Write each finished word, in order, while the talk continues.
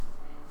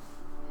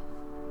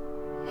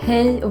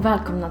Hej och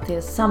välkomna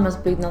till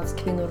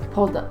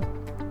Samhällsbyggnadskvinnor-podden.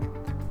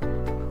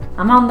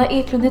 Amanda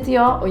Eklund heter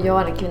jag och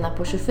jag är en kvinna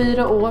på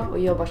 24 år och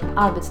jobbar som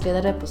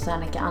arbetsledare på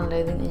Serneke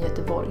anläggning i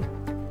Göteborg.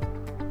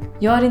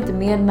 Jag är inte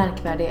mer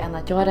märkvärdig än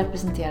att jag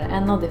representerar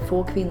en av de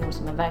få kvinnor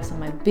som är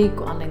verksamma i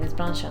bygg- och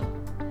anläggningsbranschen.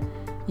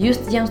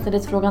 Just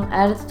jämställdhetsfrågan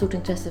är ett stort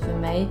intresse för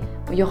mig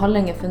och jag har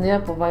länge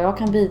funderat på vad jag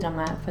kan bidra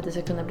med för att det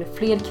ska kunna bli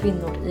fler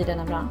kvinnor i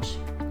denna bransch.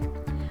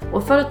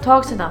 Och för ett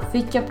tag sedan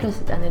fick jag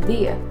plötsligt en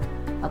idé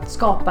att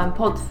skapa en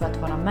podd för att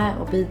vara med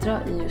och bidra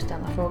i just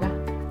denna fråga.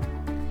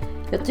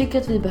 Jag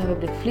tycker att vi behöver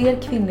bli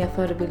fler kvinnliga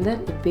förebilder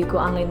i bygg-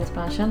 och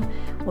anläggningsbranschen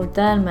och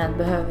därmed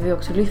behöver vi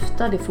också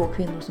lyfta de få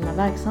kvinnor som är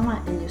verksamma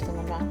i just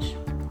denna bransch.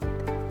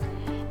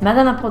 Med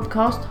denna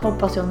podcast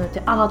hoppas jag nu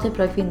till alla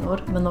typer av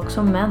kvinnor men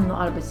också män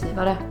och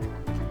arbetsgivare.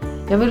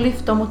 Jag vill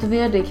lyfta och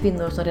motivera de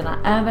kvinnor som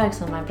redan är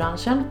verksamma i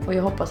branschen och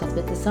jag hoppas att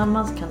vi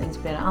tillsammans kan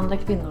inspirera andra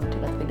kvinnor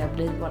till att vilja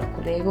bli våra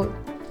kollegor.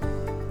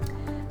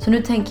 Så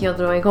nu tänker jag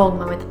dra igång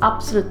med mitt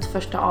absolut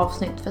första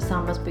avsnitt för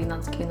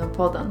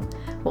Samhällsbyggnadskvinnor-podden.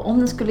 Och om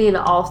ni skulle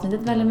gilla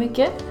avsnittet väldigt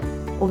mycket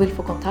och vill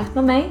få kontakt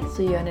med mig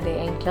så gör ni det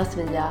enklast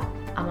via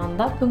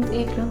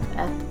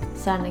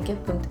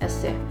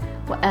amanda.eklund@serneke.se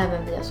och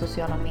även via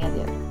sociala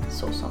medier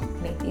såsom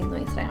LinkedIn och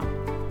Instagram.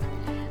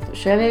 Då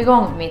kör vi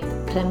igång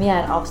mitt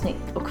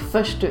premiäravsnitt och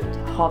först ut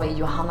har vi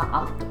Johanna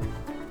Alto.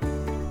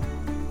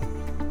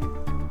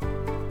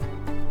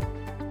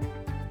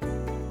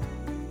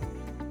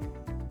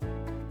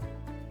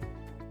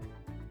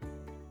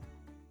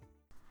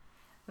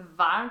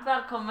 Varmt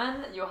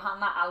välkommen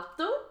Johanna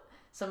Alto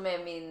som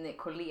är min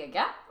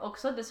kollega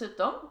också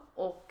dessutom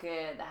och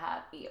det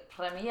här är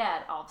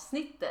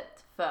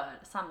premiäravsnittet för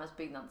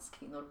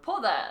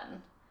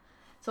Samhällsbyggnadskvinnor-podden.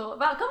 Så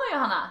välkommen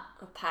Johanna!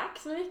 Tack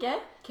så mycket,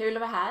 kul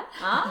att vara här.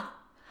 Ja,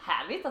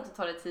 härligt att du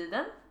tar dig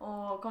tiden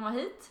och komma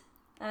hit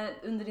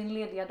under din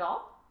lediga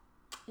dag.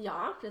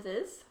 Ja,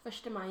 precis.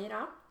 1 maj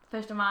idag.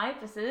 1 maj,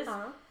 precis.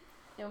 Ja.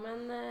 Jo,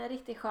 men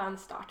riktigt skön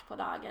start på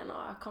dagen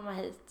och komma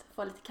hit,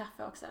 få lite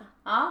kaffe också.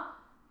 Ja.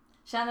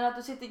 Känner du att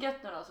du sitter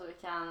gött nu då så vi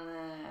kan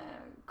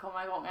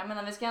komma igång? Jag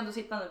menar vi ska ändå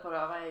sitta nu på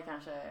röva i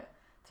kanske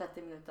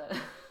 30 minuter.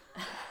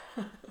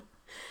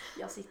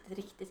 Jag sitter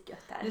riktigt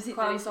gött här. Du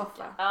sitter skön i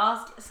soffa.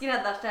 Ja,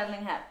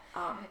 skräddarställning här.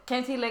 Ja. Kan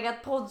ju tillägga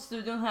att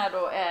poddstudion här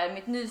då är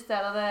mitt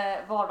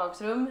nystädade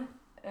vardagsrum.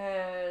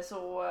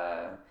 Så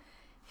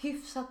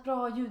hyfsat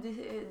bra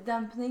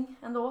ljuddämpning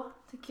ändå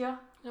tycker jag.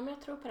 Ja, men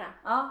jag tror på det.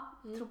 Ja,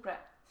 tror på det.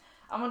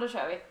 Ja men då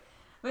kör vi.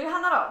 Men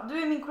Johanna då,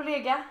 du är min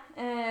kollega.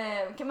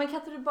 Kan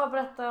inte du bara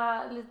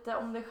berätta lite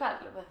om dig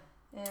själv?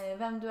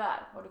 Vem du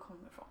är, var du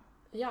kommer ifrån?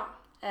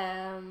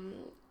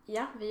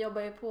 Ja, vi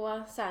jobbar ju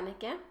på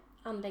Serneke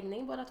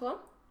anläggning båda två.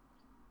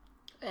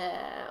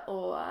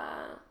 Och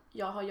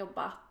jag har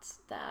jobbat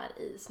där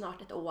i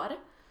snart 1 år.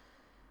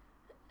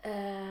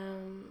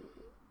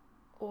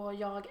 Och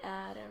jag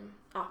är,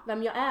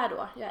 vem jag är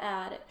då? Jag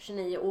är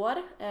 29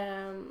 år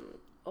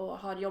och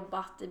har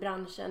jobbat i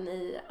branschen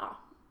i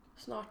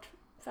snart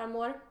 5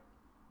 år.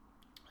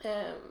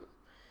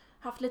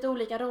 Haft lite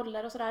olika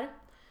roller och sådär.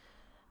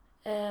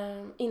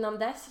 Innan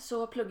dess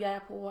så pluggade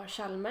jag på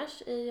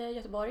Chalmers i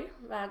Göteborg,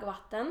 väg och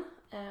vatten.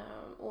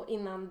 Och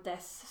innan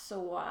dess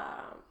så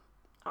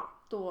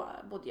då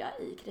bodde jag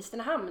i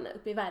Kristinehamn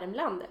uppe i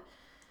Värmland.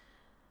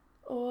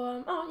 Och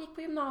gick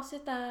på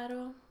gymnasiet där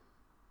och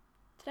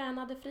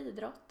tränade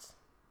friidrott.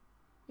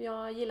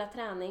 Jag gillar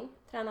träning,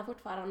 tränar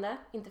fortfarande,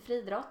 inte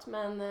friidrott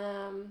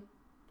men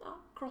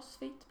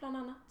crossfit bland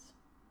annat.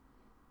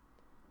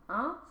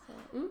 Ja,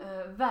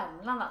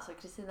 Värmland alltså,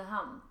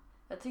 Kristinehamn.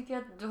 Jag tycker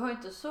att du har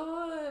inte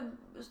så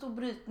stor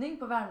brytning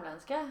på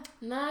värmländska.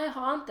 Nej, jag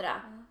har inte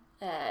det.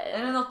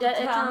 Är det något du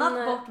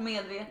tränat bort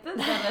medvetet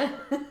eller?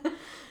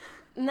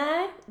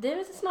 Nej, det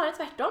är snarare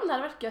tvärtom. Det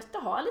hade varit gött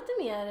att ha lite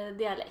mer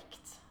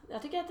dialekt.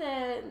 Jag tycker att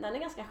den är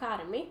ganska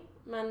charmig.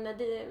 Men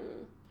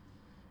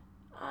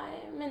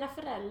mina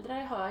föräldrar,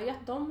 jag hör ju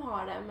att de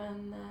har det.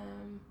 Men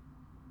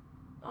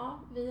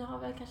vi har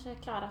väl kanske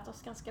klarat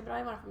oss ganska bra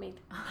i vår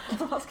familj.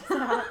 Vad ska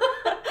jag säga?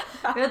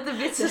 Jag har inte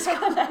blivit så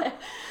skadad.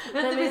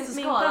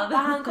 Min pappa,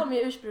 han kommer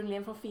ju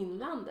ursprungligen från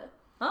Finland.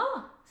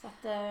 Så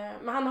att,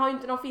 men han har ju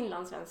inte någon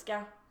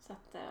finlandssvenska. Så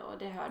att, och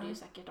det hörde ju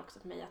säkert också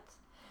till mig att...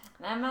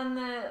 Nej men,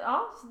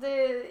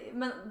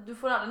 men du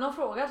får aldrig någon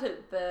fråga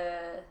typ...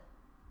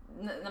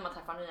 när man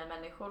träffar nya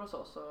människor och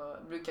så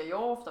brukar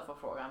jag ofta få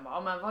frågan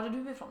men var är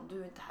du ifrån?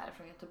 Du är inte här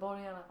från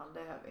Göteborg i alla fall,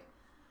 det hör vi.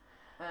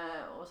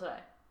 Och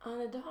sådär. Ja,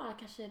 du har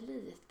kanske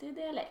lite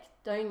dialekt.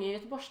 Du har ju ingen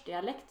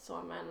göteborgsdialekt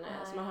så, men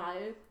så man hör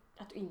ju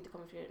att du inte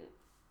kommer från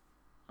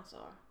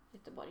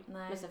Göteborg.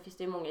 Nej. Men sen finns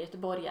det ju många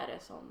göteborgare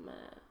som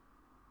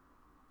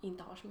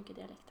inte har så mycket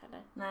dialekt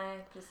heller.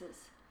 Nej,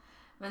 precis.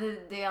 Men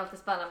det är alltid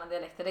spännande med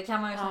dialekter. Det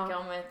kan man ju snacka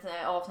om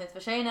ett avsnitt för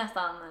sig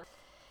nästan.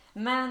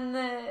 Men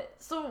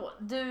så,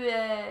 du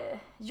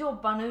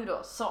jobbar nu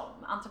då som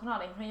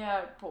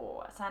entreprenadingenjör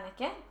på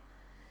Serneke?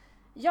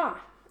 Ja,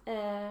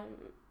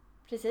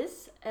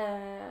 precis.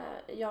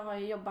 Jag har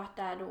ju jobbat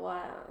där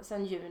då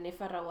sedan juni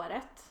förra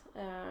året.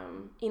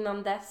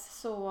 Innan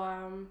dess så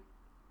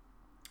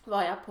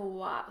var jag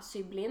på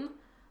Syblin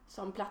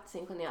som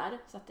platsingenjör.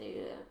 Så att det är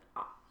ju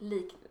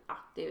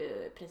det är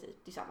ju i princip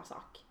det är samma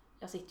sak.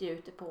 Jag sitter ju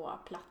ute på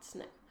plats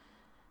nu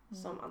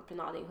som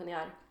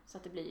entreprenadingenjör. Så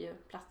att det blir ju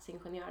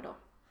platsingenjör då.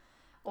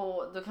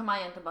 Och då kan man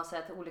egentligen bara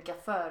säga att olika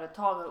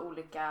företag har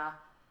olika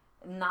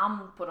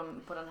namn på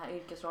den här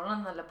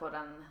yrkesrollen eller på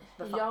den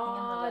befattningen?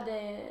 Ja,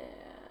 eller?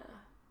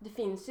 Det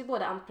finns ju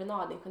både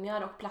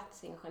entreprenadingenjör och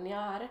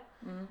platsingenjör.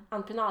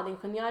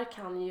 Entreprenadingenjör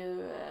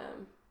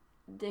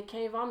det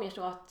kan ju vara mer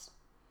så att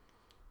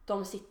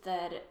de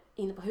sitter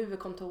inne på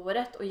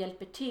huvudkontoret och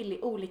hjälper till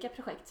i olika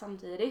projekt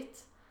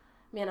samtidigt.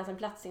 Medan en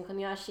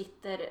platsingenjör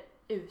sitter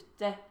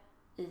ute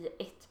i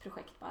ett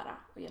projekt bara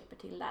och hjälper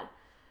till där.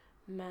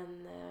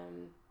 Men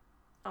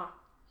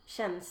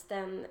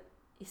tjänsten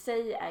i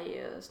sig är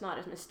ju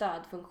snarare som en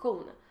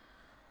stödfunktion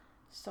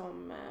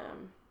som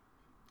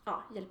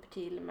hjälper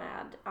till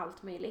med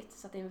allt möjligt.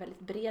 Så att det är en väldigt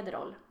bred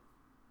roll.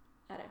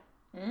 Är det.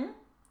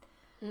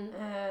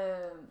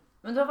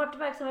 Men du har varit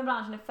verksam i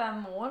branschen i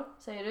 5 år,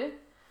 säger du.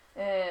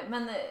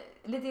 Men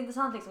lite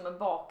intressant liksom med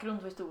bakgrund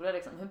och historia.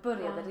 Liksom. Hur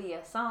började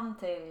resan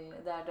till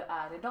där du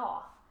är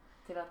idag?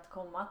 Till att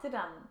komma till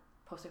den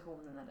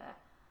positionen eller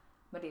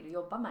med det du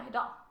jobbar med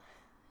idag?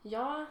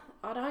 Ja,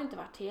 det har inte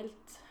varit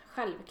helt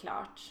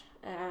självklart.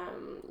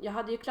 Jag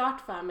hade ju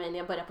klart för mig när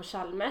jag började på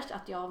Chalmers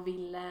att jag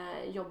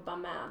ville jobba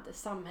med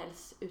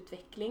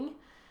samhällsutveckling.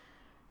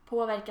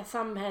 Påverka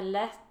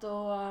samhället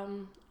och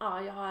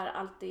jag har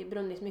alltid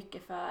brunnit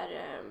mycket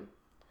för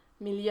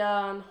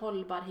miljön,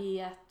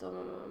 hållbarhet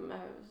och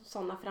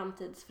sådana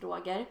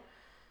framtidsfrågor.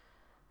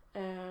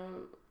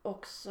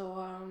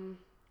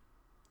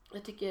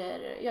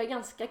 Jag är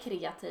ganska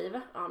kreativ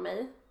av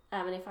mig.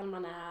 Även ifall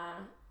man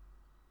är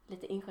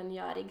lite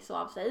ingenjörig så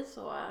av sig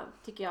så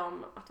tycker jag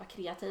om att vara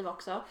kreativ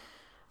också.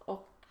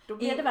 Och då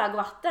blev det väg och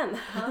vatten.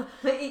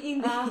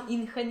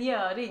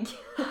 Ingenjörig.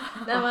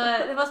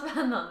 Det var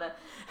spännande.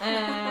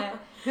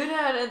 Hur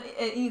är en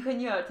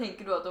ingenjör,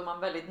 tänker du, att då är man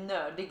väldigt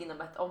nördig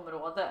inom ett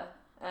område?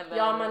 Eller?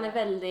 Ja, man är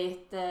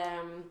väldigt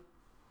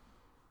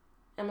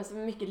så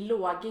mycket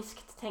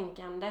logiskt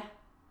tänkande.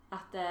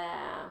 Att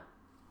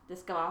det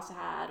ska vara så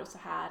här och så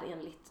här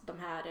enligt de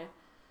här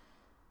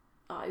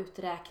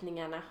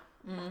uträkningarna.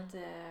 Att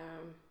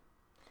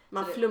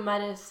man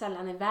flummar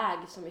sällan iväg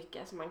så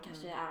mycket som man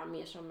kanske är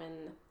mer som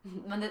en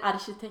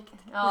arkitekt.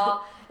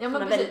 Ja, men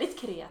är väldigt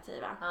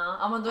kreativa.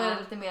 Ja, men då är det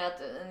lite mer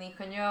att en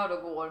ingenjör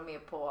då går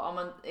med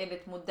på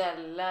enligt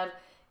modeller,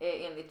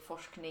 enligt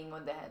forskning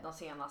och de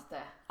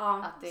senaste.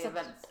 Att det är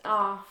väldigt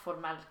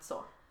formellt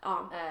så. Ja,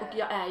 och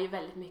jag är ju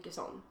väldigt mycket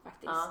sån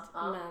faktiskt.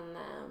 Men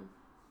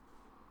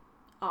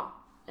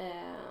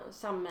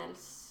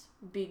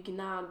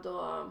samhällsbyggnad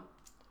och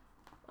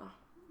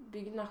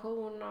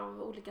byggnation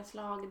av olika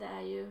slag, det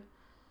är ju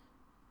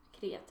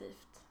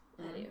kreativt.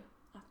 Är det ju.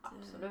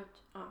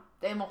 Absolut.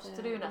 Det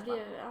måste det ju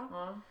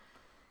nästan.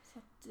 Så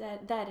att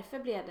därför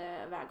blev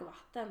det väg och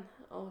vatten.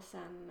 Och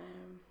sen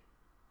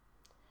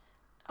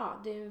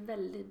det är en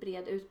väldigt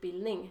bred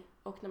utbildning.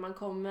 Och när man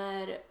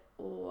kommer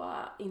och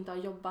inte har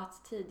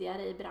jobbat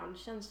tidigare i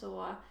branschen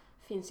så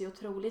finns ju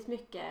otroligt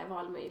mycket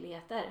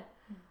valmöjligheter.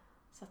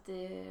 Så att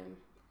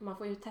man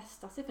får ju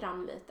testa sig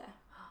fram lite.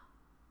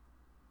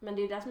 Men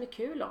det är det som är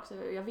kul också.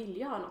 Jag ville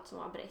ju ha något som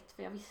var brett.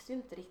 För jag visste ju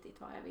inte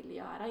riktigt vad jag ville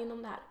göra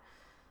inom det här.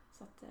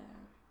 Så att...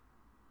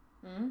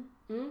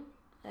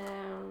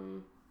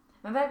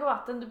 Men väg och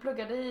vatten, du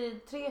pluggade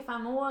i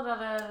 3-5 år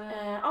eller?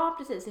 Ja,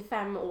 precis. I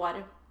 5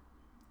 år.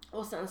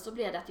 Och sen så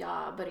blev det att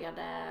jag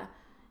började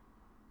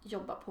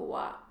jobba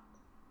på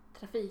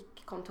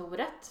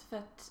trafikkontoret. För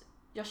att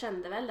jag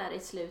kände väl där i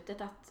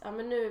slutet att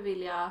men nu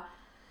vill jag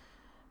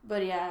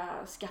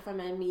börja skaffa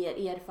mig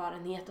mer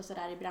erfarenhet och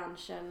sådär i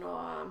branschen.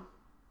 Och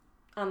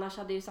annars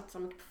hade jag ju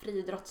satsat mycket på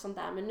friidrott och sånt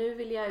där. Men nu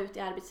vill jag ut i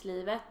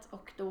arbetslivet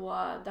och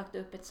då dök det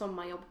upp ett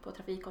sommarjobb på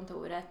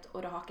trafikkontoret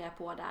och då hakade jag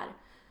på där.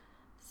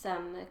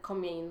 Sen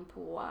kom jag in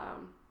på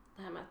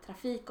det här med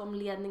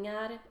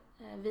trafikomledningar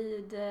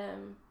vid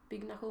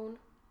byggnation.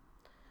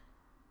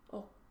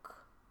 Och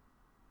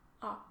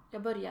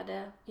jag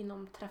började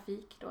inom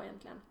trafik då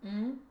egentligen.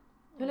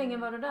 Hur länge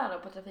var du där då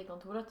på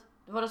trafikkontoret?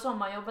 Var det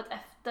sommarjobbet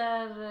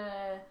efter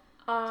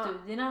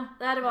studierna?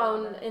 Nej, det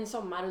var en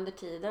sommar under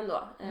tiden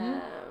då.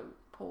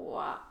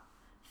 På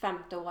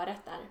 5:e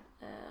året där.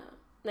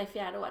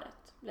 4:e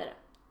året blev det.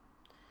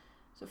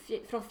 Så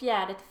från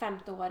 4:e till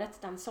 5:e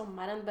året den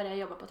sommaren började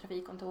jag jobba på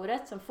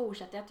trafikkontoret. Sen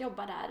fortsatte jag att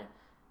jobba där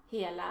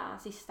hela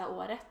sista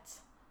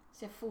året.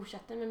 Så jag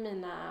fortsatte med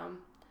mina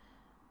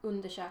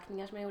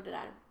undersökningar som jag gjorde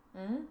där.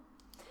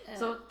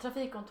 Så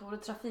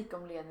trafikkontoret,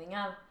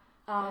 trafikomledningar,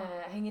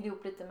 hänger det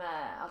ihop lite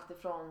med allt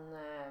ifrån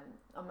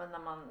när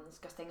man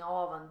ska stänga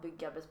av en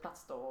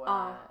byggarbetsplats då?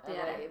 Det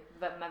är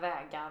det. Med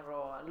vägar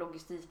och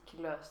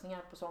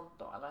logistiklösningar på sånt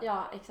då? Eller?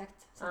 Ja,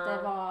 exakt. Så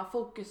det var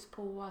fokus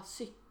på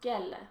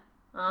cykel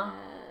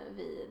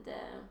vid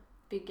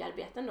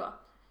byggarbeten då.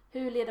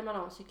 Hur leder man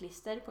om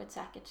cyklister på ett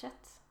säkert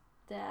sätt?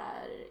 Det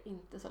är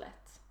inte så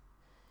lätt.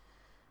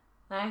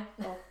 Nej.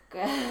 Och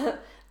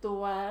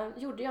då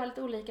gjorde jag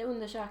lite olika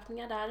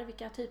undersökningar där.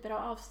 Vilka typer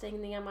av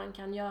avstängningar man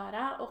kan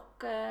göra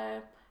och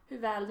hur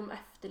väl de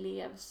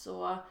efterlevs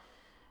och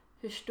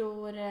hur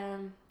stor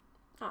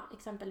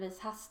exempelvis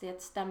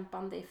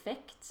hastighetsdämpande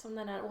effekt som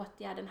den här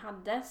åtgärden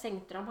hade.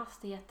 Sänkte de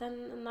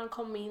hastigheten när de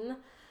kom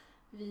in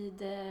vid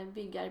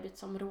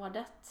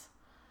byggarbetsområdet?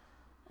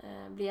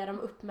 Blev de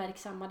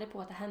uppmärksammade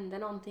på att det hände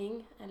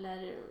någonting?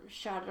 Eller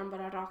körde de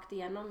bara rakt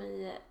igenom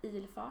i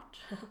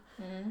ilfart?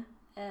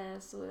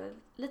 Så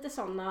lite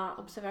sådana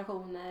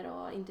observationer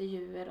och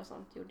intervjuer och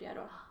sånt gjorde jag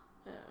då.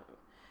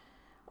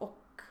 Och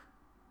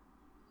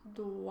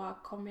då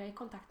kom jag i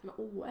kontakt med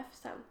OF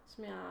sen,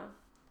 som jag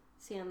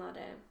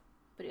senare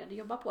började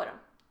jobba på då.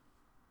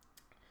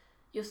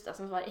 Just det,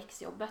 som var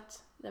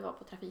exjobbet. Det var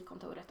på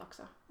trafikkontoret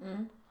också.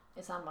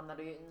 I samband när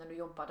du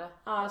jobbade?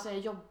 Ja, alltså jag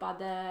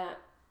jobbade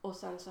och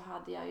sen så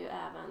hade jag ju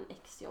även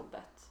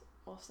exjobbet.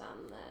 Och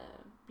sen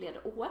blev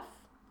det OF.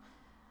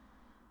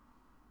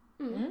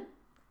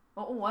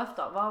 Och OF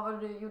då? Vad var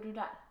det du gjorde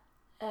där?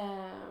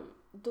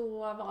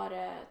 Då var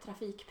det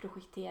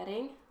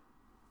trafikprojektering.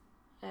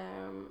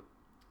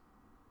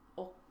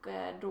 Och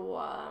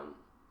då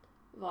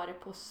var det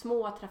på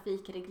små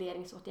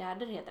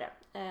trafikregleringsåtgärder heter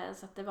det.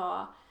 Så att det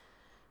var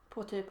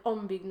på typ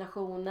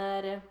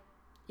ombyggnationer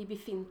i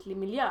befintlig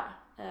miljö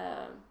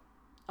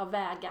av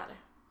vägar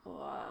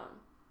och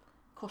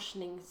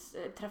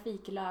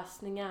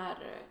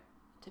trafiklösningar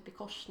typ i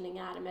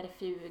korsningar med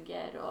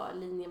refuger och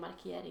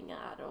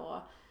linjemarkeringar och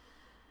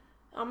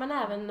men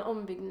även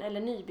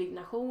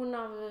nybyggnation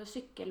av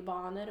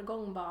cykelbanor och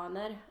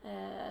gångbanor.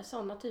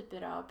 Sådana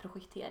typer av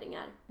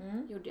projekteringar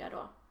gjorde jag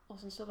då. Och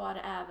sen så var det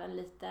även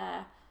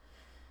lite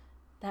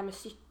det här med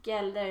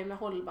cykel, det är ju med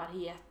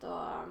hållbarhet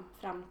och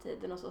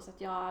framtiden och så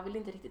att jag ville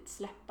inte riktigt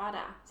släppa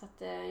det. Så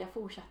att jag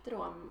fortsatte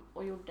då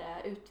och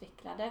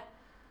utvecklade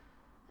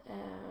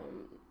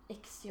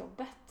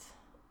exjobbet.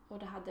 Och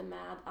det hade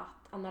med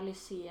att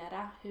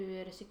analysera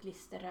hur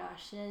cyklister rör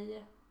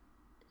sig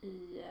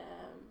i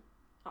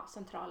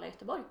centrala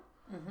Göteborg.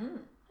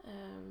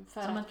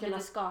 För att kunna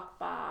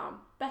skapa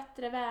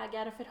bättre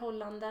vägar och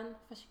förhållanden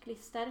för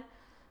cyklister.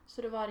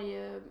 Så det var det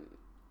ju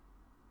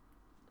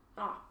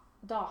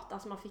data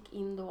som man fick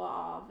in då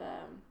av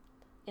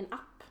en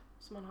app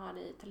som man har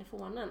i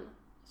telefonen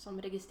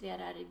som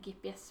registrerar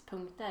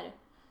GPS-punkter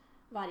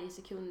varje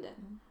sekund.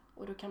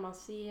 Och då kan man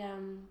se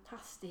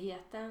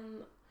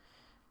hastigheten.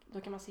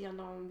 Då kan man se om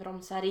de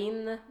bromsar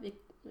in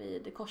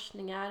vid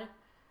korsningar.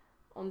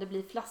 Om det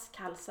blir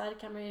flaskhalsar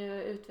kan man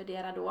ju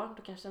utvärdera då.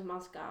 Då kanske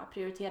man ska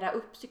prioritera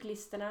upp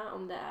cyklisterna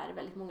om det är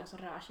väldigt många som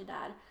rör sig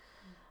där.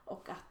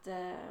 Och att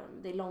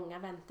det är långa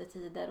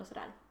väntetider och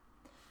sådär.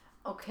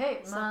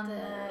 Okej, men...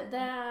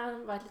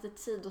 det var ett litet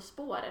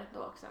sidospår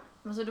då också.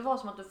 Men så det var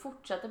som att du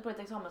fortsatte på ett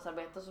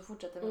examensarbete och så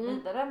fortsatte du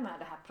vidare med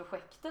det här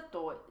projektet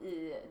då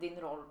i din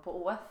roll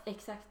på OF?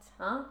 Exakt.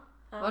 Ja.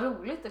 Vad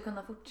roligt att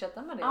kunna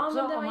fortsätta med det också.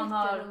 Men det var om man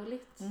har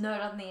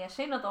nördat ner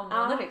sig i något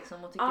område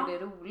liksom och tycker det är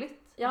roligt.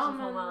 Så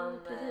får man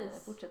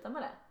fortsätta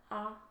med det.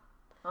 Ja.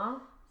 Ja.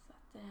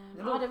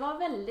 Så att, det var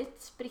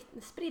väldigt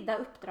spridda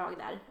uppdrag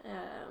där.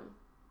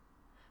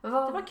 Men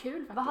det var kul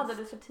faktiskt. Vad hade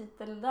du för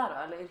titel där då?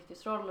 Eller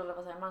yrkesroll eller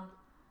vad säger man?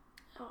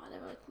 Ja, det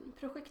var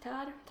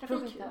projektör.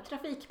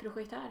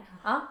 Trafikprojektör.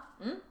 Ja.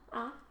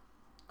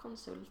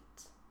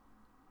 Konsult.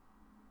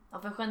 Ja,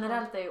 för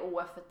generellt är ju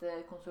OF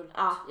ett konsult.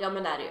 Ja,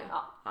 men det är det ju.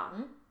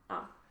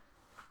 Ja.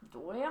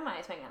 Då är jag med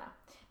i svängarna.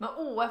 Men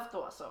OF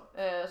då alltså.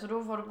 Så då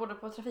var du både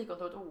på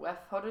trafikkontoret och OF.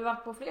 Har du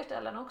varit på fler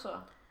ställen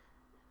också?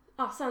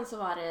 Ja, sen så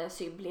var det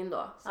Syblin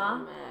då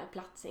som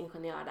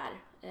platsingenjör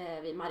där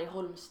vid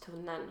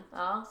Marieholmstunneln.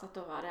 Så att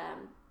då var det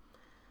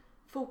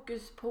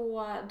fokus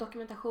på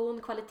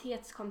dokumentation,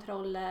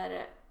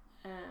 kvalitetskontroller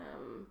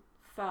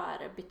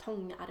för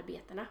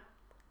betongarbetena.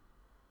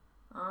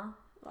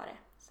 Var det.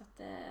 Så att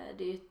det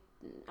är ju ett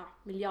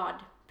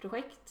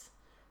miljardprojekt.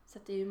 Så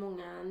att det är ju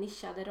många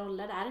nischade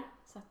roller där.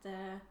 Så att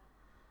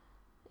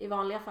i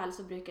vanliga fall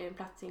så brukar ju en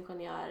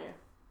platsingenjör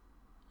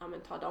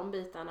ta de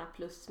bitarna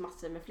plus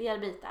massor med fler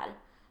bitar.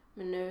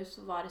 Men nu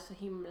så var det så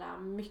himla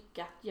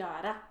mycket att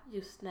göra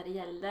just när det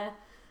gällde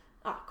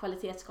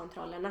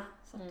kvalitetskontrollerna.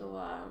 Så att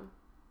då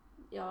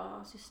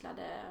jag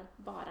sysslade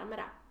bara med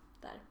det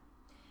där.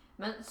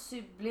 Men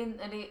Syblin,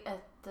 är det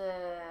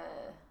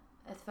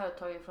ett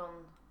företag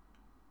från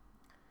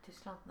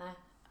Tyskland? Nej.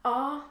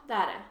 Ja, det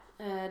är det.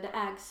 Det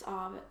ägs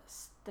av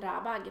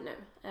Strabag nu.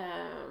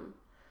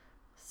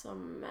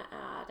 Som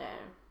är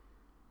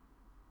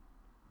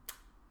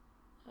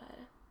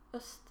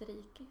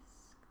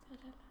österrikiskt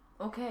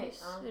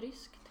eller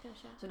ryskt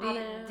kanske. Så det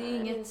är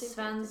inget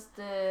svenskt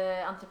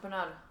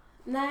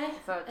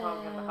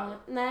entreprenörföretag i alla fall?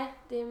 Nej,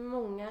 det är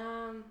många.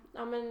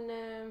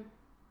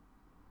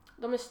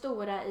 De är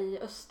stora i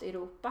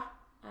Östeuropa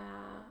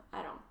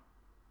är de.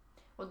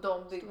 Och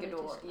de bygger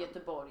då i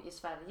Göteborg i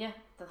Sverige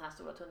den här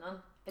stora tunneln?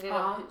 Är det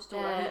de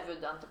stora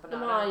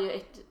huvudentreprenörerna? De har ju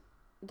ett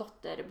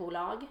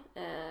dotterbolag,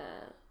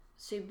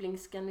 Syblin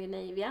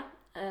Scandinavia,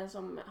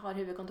 som har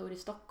huvudkontor i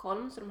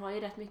Stockholm. Så de har ju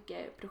rätt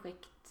mycket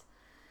projekt,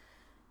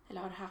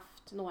 eller har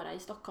haft några i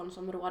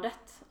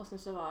Stockholmsområdet. Och sen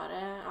så var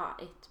det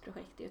ett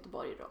projekt i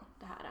Göteborg då,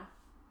 det här.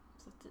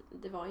 Så att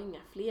det var ju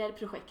inga fler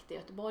projekt i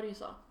Göteborg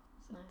så.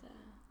 Så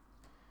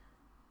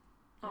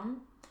Nej. att,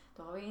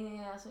 Då har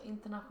vi alltså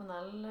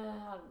internationell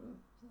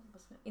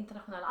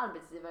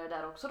arbetsgivare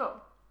där också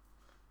då.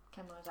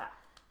 Kan man säga.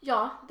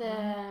 ja,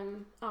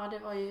 det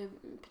var ju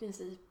i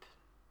princip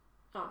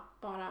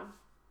bara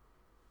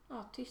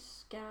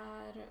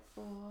tyskar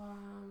och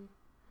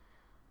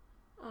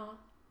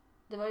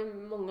det var ju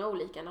många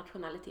olika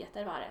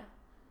nationaliteter var det.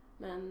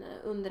 Men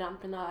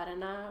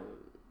underentreprenörerna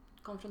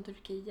kom från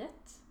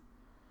Turkiet.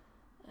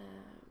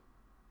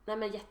 Nej,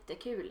 men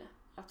jättekul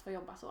att få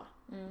jobba så.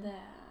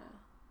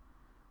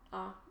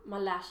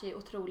 Man lär sig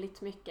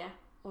otroligt mycket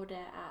och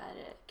det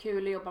är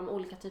kul att jobba med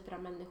olika typer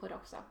av människor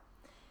också.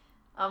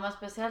 Ja, men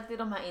speciellt i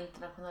de här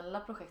internationella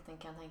projekten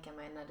kan jag tänka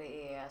mig när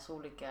det är så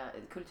olika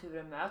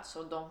kulturer möts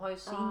och de har ju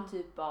sin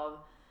typ av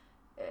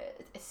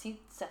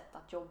sitt sätt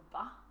att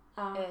jobba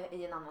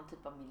i en annan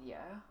typ av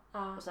miljö.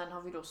 Och sen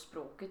har vi då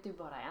språket, det är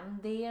bara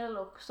en del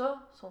också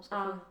som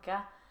ska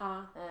funka.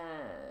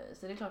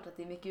 Så det är klart att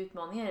det är mycket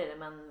utmaningar i det,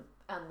 men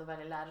ändå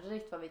väldigt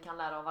lärorikt vad vi kan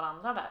lära av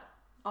varandra där.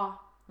 Ja.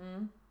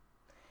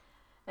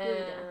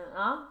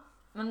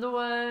 Men då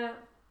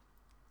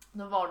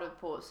var du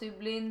på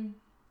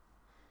Syblin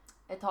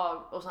ett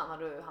tag och sen har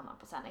du hamnat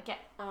på Serneke.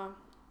 Ja,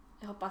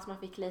 jag hoppas man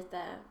fick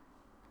lite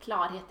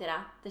klarhet i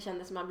det. Det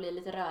kändes som att man blir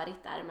lite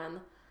rörigt där, men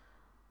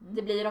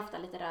det blir ofta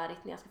lite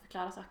rörigt när jag ska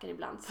förklara saker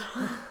ibland. Så.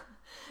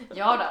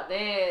 Jag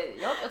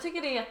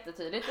tycker det är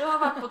jättetydligt. Du har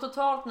varit på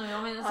totalt nu,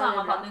 om vi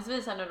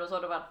sammanfattningsvis här nu då, så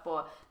har du varit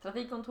på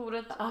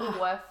trafikkontoret,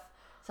 OF,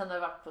 sen har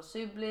du varit på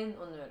Syblin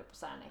och nu är du på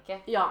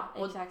Serneke. Ja,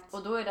 exakt.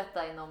 Och då är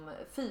detta inom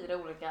 4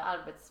 olika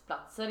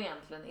arbetsplatser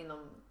egentligen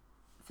inom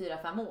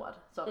 4-5 år.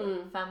 Så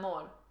 5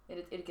 år i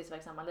ditt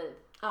yrkesverksamma liv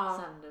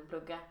sen du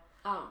pluggar.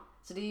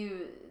 Så det är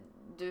ju,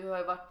 du har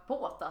ju varit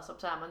påt alltså,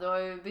 men du har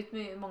ju bytt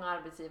med många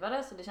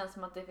arbetsgivare, så det känns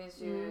som att det finns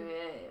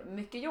ju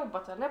mycket jobb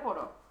att välja på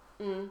då.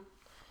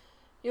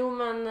 Jo,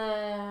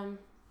 men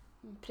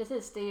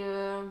precis, det är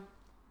ju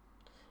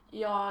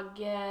jag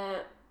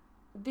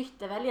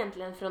bytte väl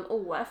egentligen från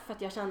OF för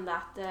att jag kände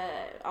att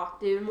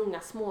det är ju många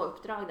små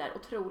uppdrag där,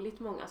 otroligt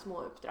många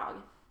små uppdrag.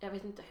 Jag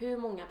vet inte hur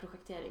många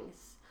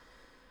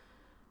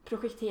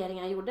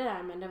projekteringar jag gjorde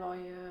där, men det var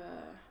ju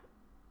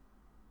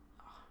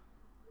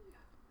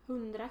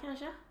 100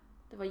 kanske.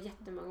 Det var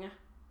jättemånga.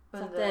 Så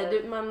att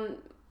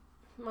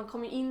man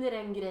kom ju in i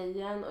den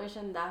grejen och jag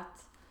kände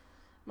att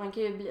man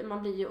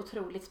blir ju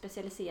otroligt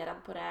specialiserad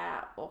på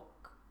det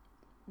och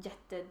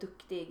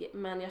jätteduktig,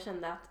 men jag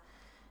kände att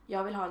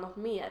jag vill ha något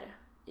mer.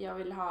 Jag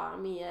vill ha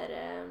mer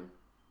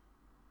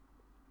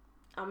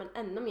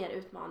ännu mer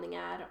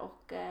utmaningar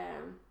och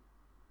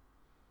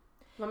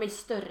vara med i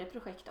större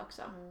projekt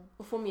också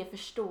och få mer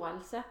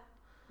förståelse,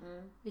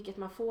 vilket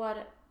man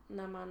får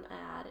när man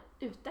är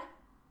ute.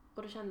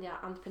 Och då kände jag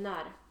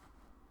entreprenör.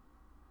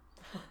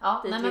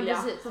 Ja, nej men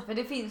precis. För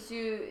det finns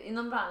ju,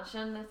 inom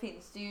branschen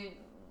finns det ju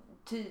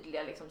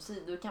tydliga liksom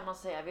sidor kan man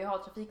säga. Vi har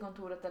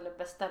trafikkontoret eller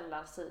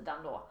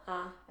beställarsidan då.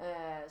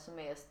 Som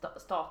är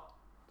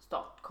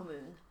stat,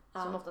 kommun.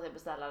 Som ofta är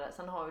beställare.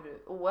 Sen har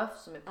du OF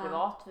som är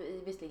privat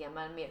visserligen,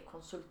 men mer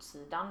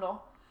konsultsidan då.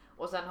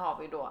 Och sen har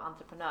vi då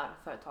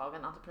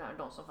entreprenörer,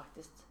 de som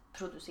faktiskt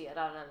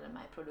producerar eller är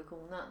med i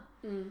produktionen.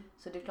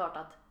 Så det är klart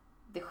att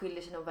det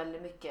skiljer sig nog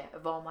väldigt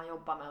mycket vad man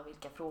jobbar med och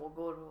vilka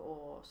frågor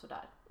och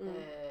sådär.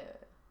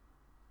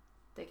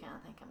 Det kan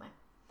jag tänka mig.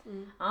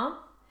 Ja.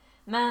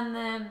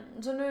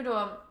 Men så nu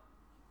då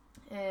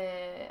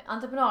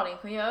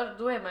entreprenöringenjör,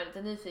 då är man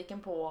lite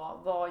nyfiken på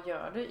vad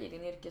gör du i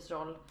din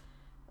yrkesroll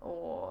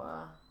och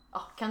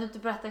kan du inte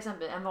berätta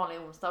exempel en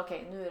vanlig onsdag,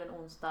 okej, nu är det en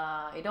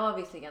onsdag idag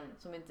visserligen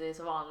som inte är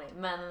så vanlig,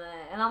 men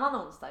en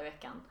annan onsdag i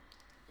veckan.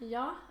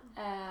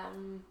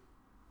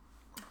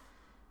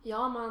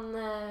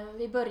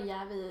 Vi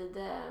börjar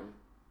vid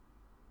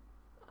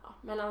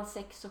mellan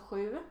 6 och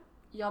 7.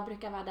 Jag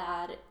brukar vara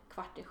där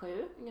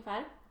 6:15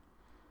 ungefär.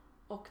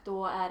 Och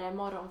då är det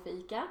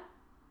morgonfika.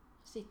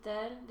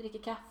 Sitter,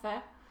 dricker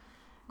kaffe.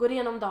 Går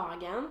igenom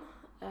dagen.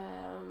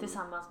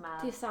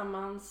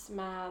 Tillsammans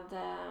med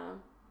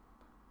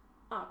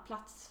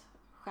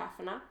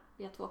platscheferna.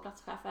 Vi har 2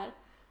 platschefer.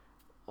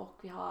 Och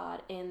vi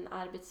har en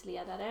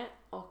arbetsledare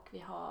och vi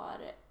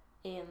har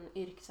en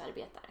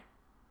yrkesarbetare.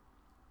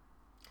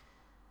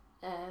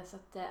 Så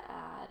att det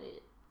är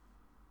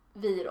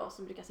vi då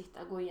som brukar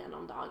sitta och gå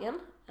igenom dagen.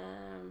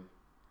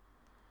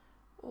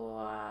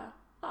 Och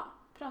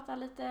prata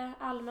lite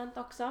allmänt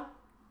också.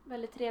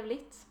 Väldigt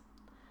trevligt.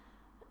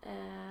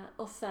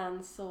 Och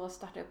sen så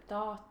startar jag upp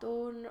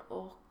datorn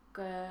och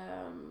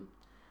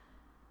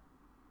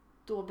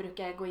då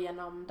brukar jag gå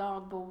igenom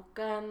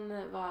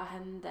dagboken. Vad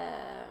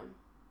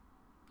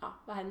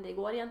hände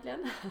igår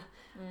egentligen?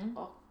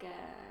 Och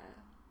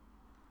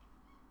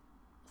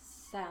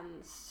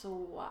sen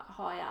så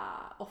har jag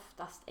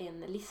oftast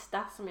en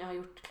lista som jag har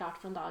gjort klart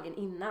från dagen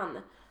innan.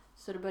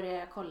 Så då börjar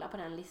jag kolla på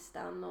den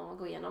listan och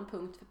gå igenom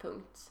punkt för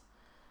punkt.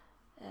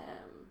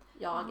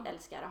 Jag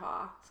älskar att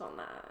ha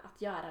sådana,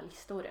 att göra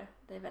listor.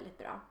 Det är väldigt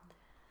bra.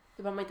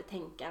 Då behöver man inte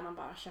tänka, man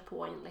bara kör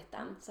på enligt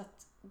den. Så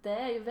att det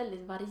är ju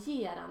väldigt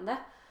varierande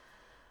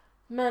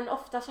Men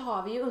ofta så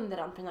har vi ju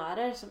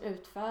underentreprenörer som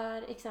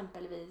utför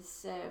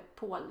exempelvis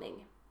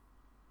pålning.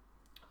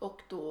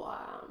 Och då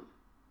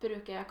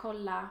brukar jag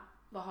kolla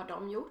vad har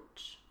de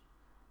gjort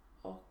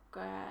och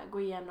gå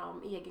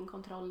igenom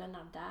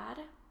egenkontrollerna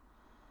där.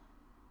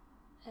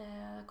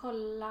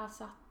 Kolla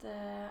så att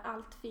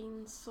allt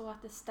finns och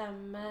att det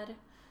stämmer.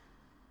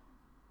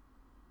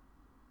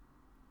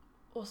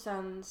 Och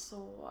sen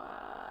så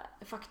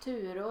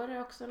fakturor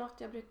är också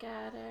något jag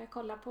brukar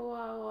kolla på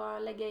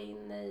och lägga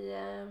in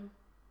i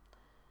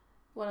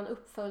våran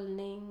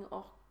uppföljning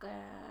och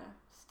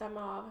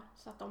stämma av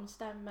så att de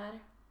stämmer.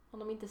 Om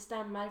de inte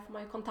stämmer får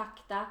man ju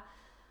kontakta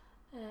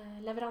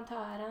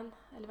leverantören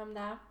eller vem det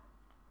är.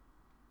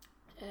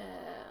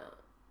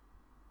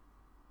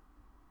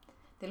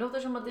 Det låter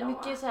som att det är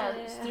mycket så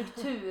här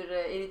struktur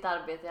i ditt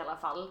arbete i alla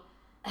fall.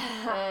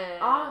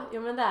 Ja,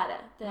 jo men det är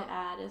det. Det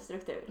är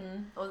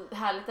struktur. Och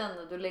härligt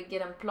ändå, du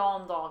lägger en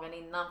plan dagen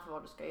innan för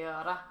vad du ska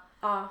göra.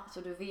 Ja.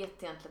 Så du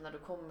vet egentligen när du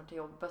kommer till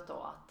jobbet då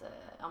att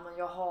men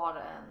jag har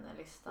en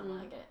lista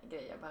med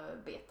grejer jag behöver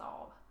beta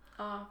av.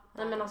 Ja,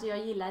 nej, men alltså jag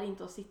gillar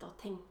inte att sitta och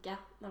tänka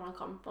när man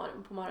kommer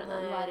på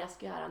morgonen. Vad är det jag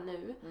ska göra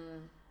nu?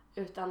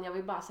 Utan jag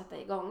vill bara sätta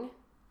igång.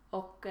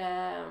 Och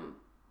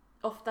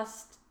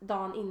oftast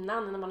dagen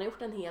innan när man har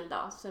gjort en hel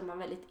dag så är man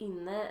väldigt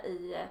inne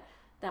i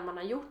det man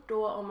har gjort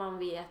då. Och man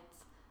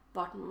vet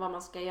vad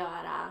man ska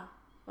göra,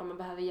 vad man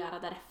behöver göra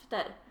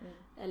därefter.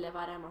 Eller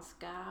vad det är man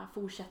ska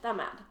fortsätta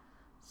med.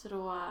 Så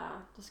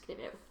då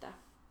skriver jag upp det.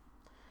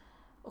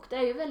 Och det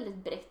är ju väldigt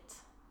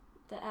brett.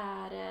 Det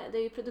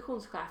är ju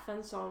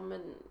produktionschefen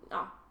som,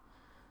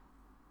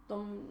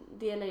 de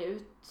delar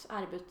ut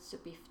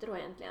arbetsuppgifter då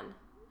egentligen.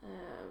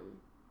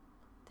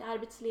 Till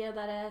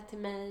arbetsledare, till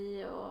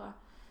mig och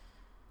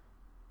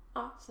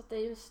så att det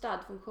är ju en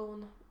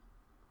stödfunktion.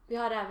 Vi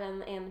har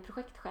även en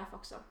projektchef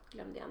också,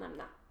 glömde jag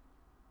nämna.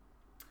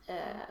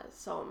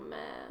 Som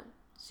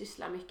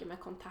sysslar mycket med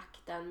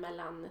kontakten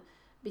mellan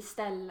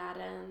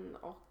beställaren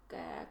och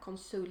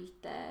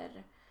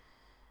konsulter,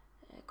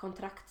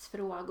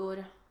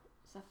 kontraktsfrågor.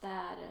 Så att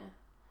där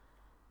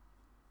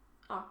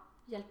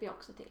hjälper jag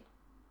också till.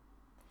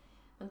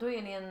 Men då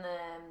är ni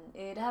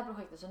i det här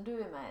projektet som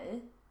du är med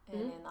i, är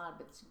ni en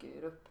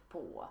arbetsgrupp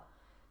på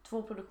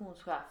 2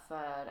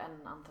 produktionschefer,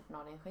 en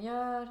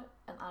entreprenadingenjör,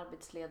 en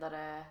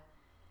arbetsledare,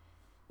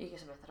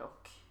 yrkesarbetare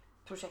och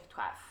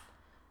projektchef.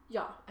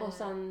 Ja, och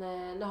sen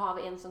nu har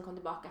vi en som kom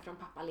tillbaka från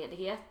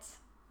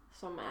pappaledighet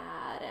som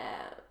är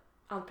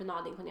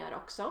entreprenadingenjör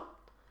också.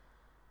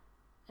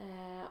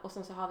 Och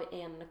sen så har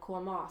vi en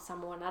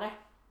KMA-samordnare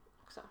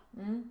också.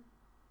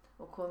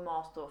 Och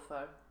KMA står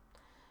för?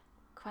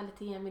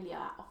 Kvalitet, miljö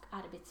och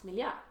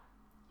arbetsmiljö.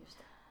 Just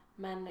det.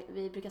 Men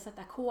vi brukar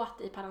sätta K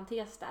i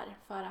parentes där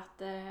för att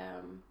det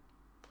är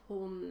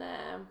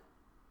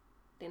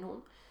en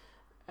hon,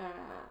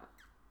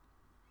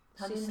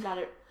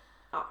 sysslar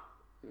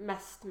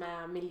mest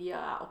med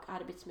miljö- och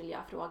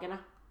arbetsmiljöfrågorna.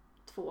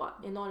 2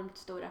 enormt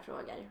stora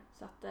frågor.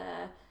 Så att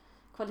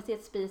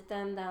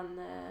kvalitetsbiten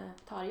den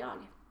tar jag.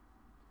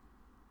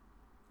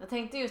 Jag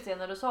tänkte just det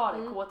när du sa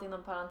det, K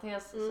inom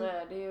parentes, så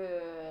är det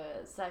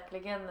ju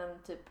säkerligen en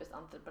typisk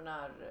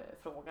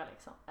entreprenörfråga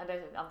liksom.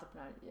 Eller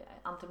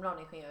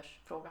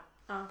entreprenadingenjörsfråga.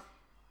 Ja.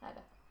 Är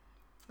det.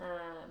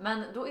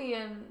 Men då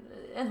är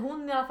en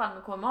hon i alla fall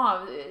med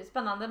KMA.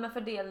 Spännande med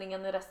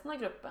fördelningen i resten av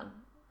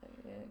gruppen.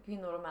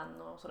 Kvinnor och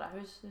män och sådär.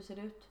 Hur ser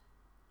det ut?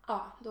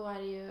 Ja, då är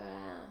det ju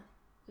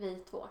vi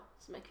 2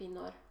 som är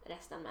kvinnor,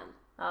 resten män.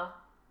 Ja.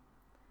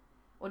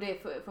 Och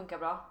det funkar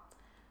bra?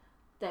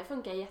 Det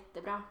funkar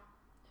jättebra.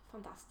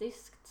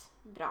 Fantastiskt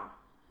bra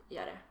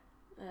gör det.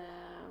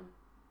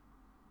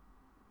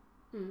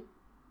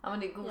 Ja, men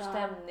det är god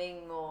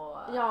stämning och...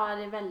 Ja,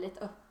 det är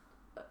väldigt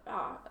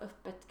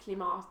öppet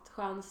klimat,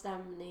 skön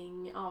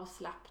stämning,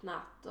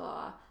 avslappnat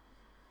och...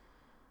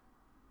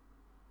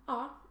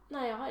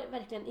 Nej, jag har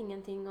verkligen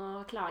ingenting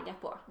att klaga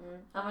på.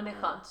 Ja, men det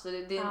är skönt. Så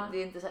det är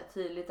inte så här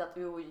tydligt att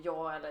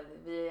jag eller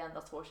vi är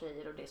endast 2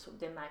 tjejer och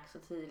det märks så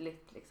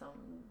tydligt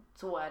liksom.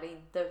 Så är det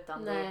inte,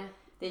 utan nej,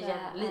 det är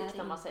jämlikt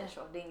när man säger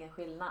så. Det är ingen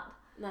skillnad.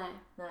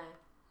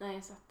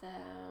 Nej, så att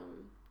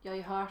jag har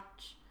ju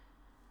hört,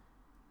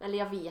 eller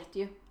jag vet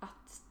ju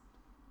att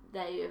det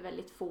är ju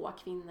väldigt få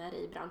kvinnor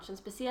i branschen,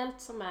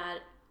 speciellt som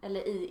är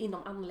eller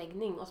inom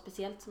anläggning och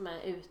speciellt som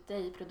är ute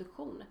i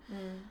produktion.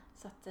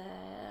 Så att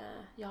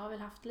jag har väl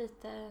haft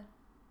lite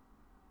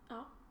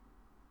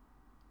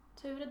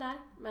tur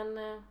där, men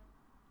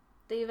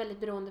det är ju väldigt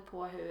beroende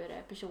på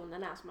hur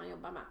personen är som man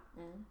jobbar med.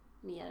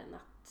 Mer än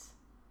att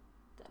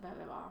det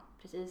behöver vara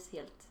precis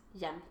helt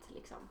jämnt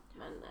liksom.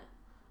 Men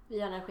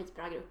vi har en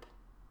skitbra grupp.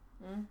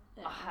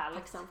 Vad härligt.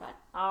 Tacksam för.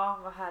 Ja,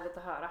 vad härligt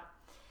att höra.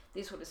 Det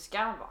är så det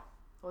ska vara.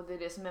 Och det är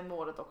det som är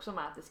målet också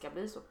med att det ska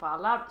bli så på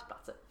alla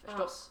arbetsplatser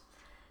förstås.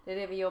 Det är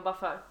det vi jobbar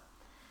för.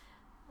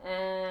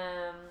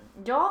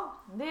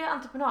 Det är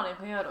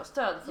entreprenadingenjör och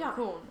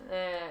stödfunktion.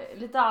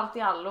 Lite allt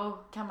i allo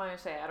kan man ju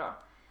säga då.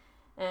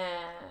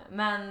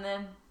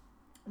 Men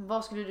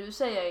vad skulle du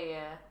säga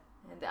är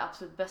det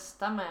absolut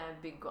bästa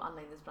med bygg- och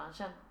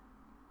anläggningsbranschen?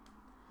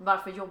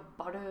 Varför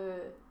jobbar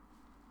du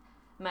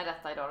med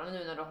detta idag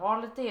nu när du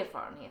har lite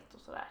erfarenhet och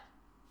sådär?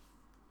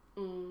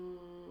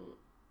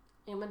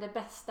 Ja, men det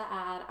bästa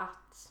är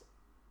att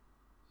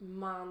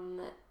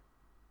man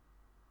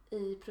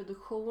i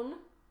produktion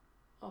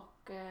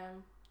och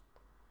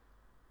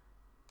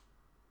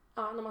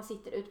när man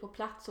sitter ute på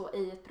plats och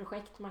i ett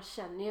projekt, man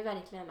känner ju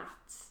verkligen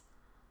att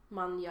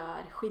man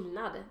gör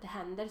skillnad. Det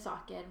händer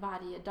saker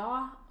varje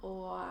dag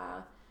och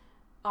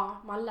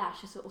man lär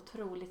sig så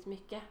otroligt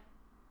mycket.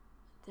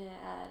 Det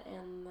är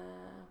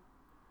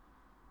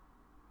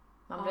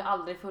Man blir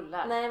aldrig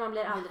fullärd. Nej, man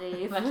blir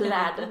aldrig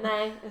fullärd.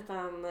 Nej,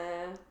 utan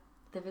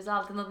det finns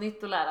alltid något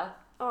nytt att lära.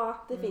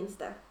 Ja, det finns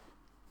det.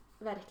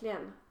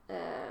 Verkligen.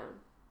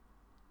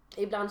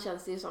 Ibland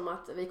känns det ju som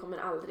att vi kommer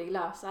aldrig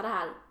lösa det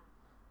här.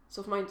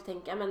 Så får man ju inte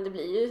tänka, men det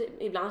blir ju,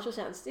 ibland så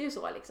känns det ju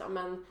så liksom.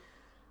 Men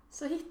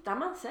så hittar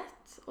man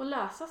sätt att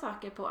lösa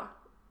saker på.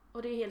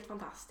 Och det är helt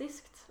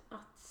fantastiskt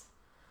att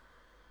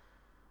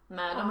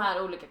med de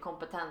här olika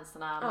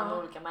kompetenserna, med de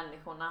olika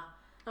människorna.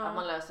 Att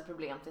man löser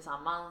problem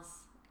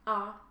tillsammans.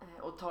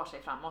 Och tar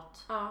sig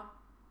framåt.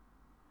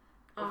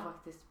 Och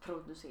faktiskt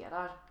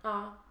producerar.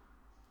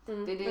 Det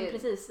är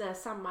precis det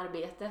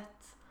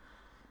samarbetet.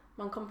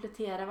 Man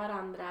kompletterar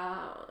varandra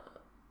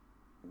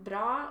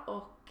bra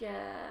och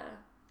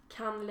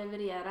kan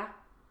leverera.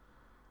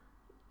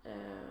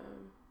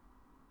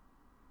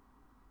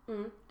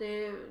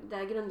 Det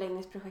här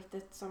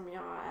grundläggningsprojektet som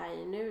jag är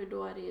i nu,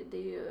 då är det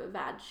är ju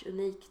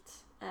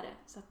världsunikt är det.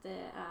 Så att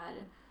det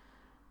är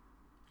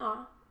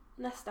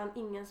nästan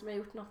ingen som har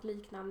gjort något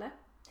liknande.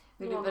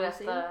 Vill du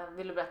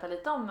berätta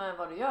lite om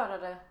vad du gör?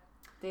 Eller?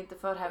 Det är inte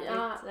för hemligt?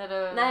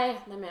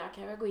 Nej, men jag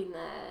kan väl gå in.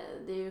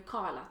 Det är ju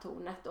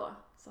Karlatornet då.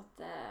 Så att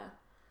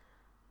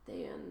det är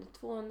ju en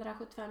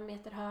 275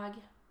 meter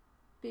hög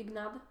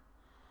byggnad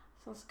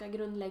som ska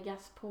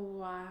grundläggas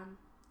på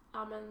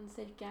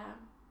cirka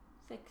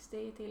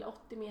 60 till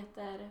 80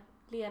 meter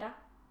lera.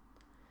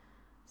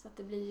 Så att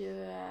det blir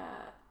ju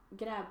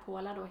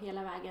grävpålar då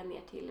hela vägen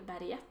ner till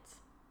berget.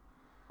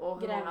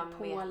 Och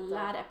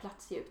grävpålar är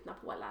platsgjutna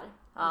pålar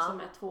som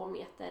är 2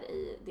 meter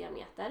i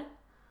diameter.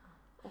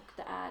 Och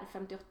det är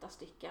 58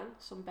 stycken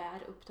som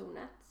bär upp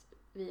tornet.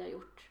 Vi har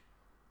gjort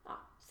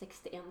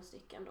 61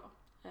 stycken då.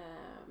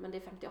 Men det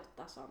är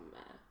 58 som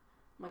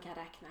man kan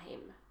räkna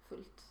hem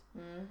fullt.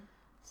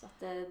 Så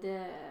att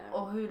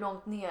Och hur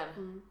långt ner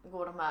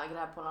går de här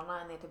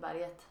grävpålarna ner till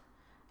berget?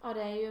 Ja,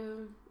 det är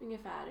ju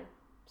ungefär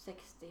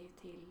 60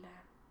 till...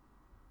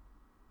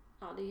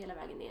 det är hela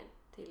vägen ner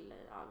till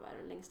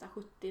längsta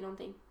 70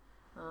 någonting.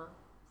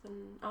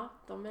 Sen,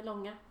 de är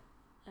långa.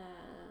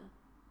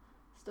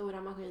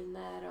 Stora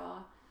maskiner och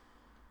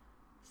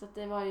så att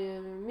det var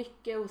ju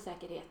mycket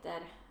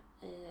osäkerheter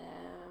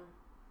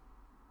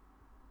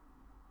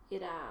i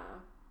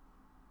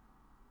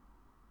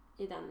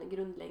den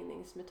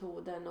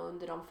grundläggningsmetoden och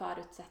under de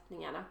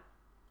förutsättningarna.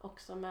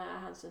 Också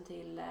med hänsyn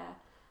till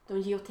de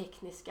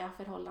geotekniska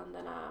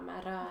förhållandena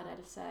med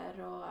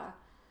rörelser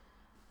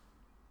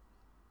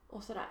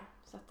och sådär.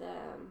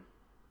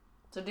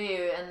 Så det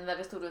är ju en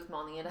väldigt stor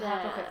utmaning i det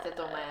här projektet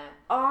då med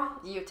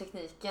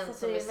geotekniken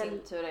som i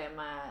sin tur är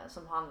med,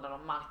 som handlar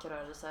om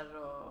markrörelser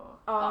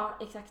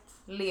och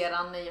exakt.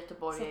 Leran i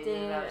Göteborg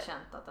är ju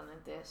välkänt att den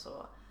inte är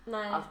så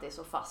alltid är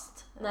så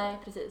fast.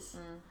 Nej, precis.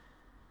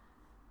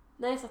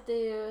 Nej, så att det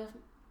är ju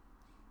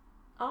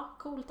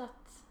coolt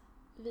att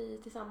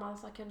vi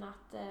tillsammans har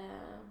kunnat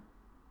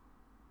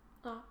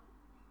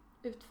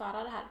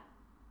utföra det här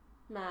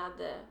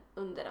med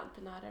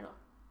underentreprenörer då.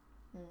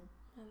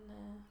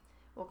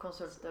 Och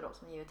konsulter då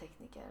som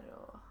geotekniker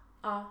och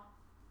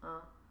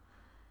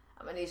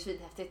men det är ju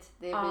svinhäftigt.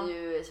 Det blir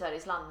ju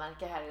Sveriges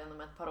landmärke här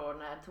inom ett par år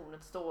när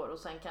tornet står och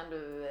sen kan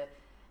du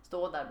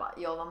stå där bara,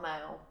 jag var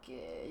med och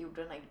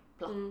gjorde den här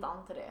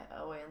plattan till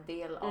det och är en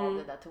del av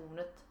det där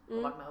tornet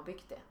och varit med och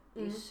byggt det.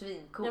 Det är ju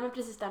svincoolt. Ja, men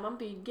precis där man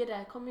bygger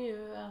det kommer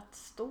ju att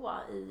stå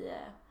i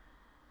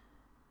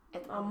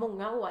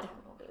många år.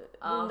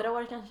 100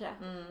 år kanske.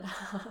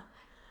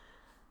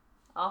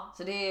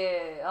 Så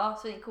det är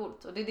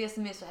svincoolt. Och det är det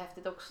som är så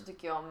häftigt också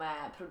tycker jag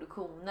med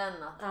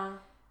produktionen. Att,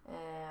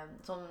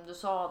 som du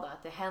sa då,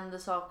 att det händer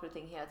saker och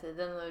ting hela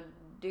tiden. Och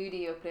det är ju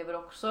det jag upplever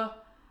också.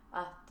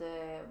 Att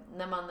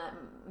när man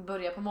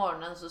börjar på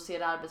morgonen så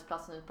ser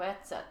arbetsplatsen ut på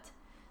ett sätt.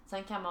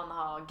 Sen kan man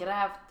ha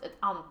grävt ett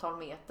antal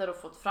meter och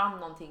fått fram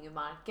någonting ur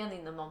marken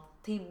inom någon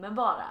timme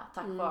bara.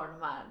 Tack vare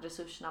de här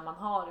resurserna man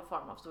har i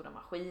form av stora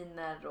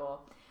maskiner.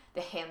 Och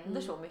det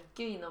händer så mycket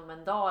inom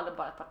en dag eller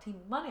bara ett par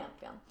timmar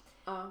egentligen.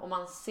 Och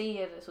man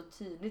ser så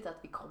tydligt att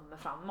vi kommer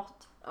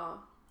framåt.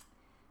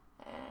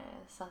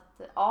 Så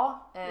att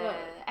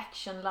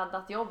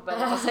actionladdat jobb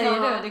eller vad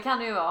säger du? Det kan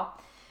det ju vara.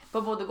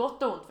 På både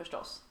gott och ont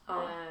förstås.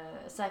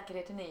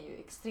 Säkerheten är ju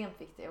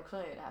extremt viktig också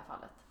i det här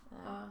fallet.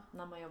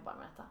 När man jobbar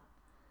med detta.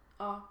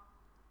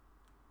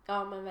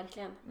 Ja men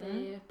verkligen. Det är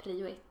ju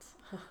prio 1.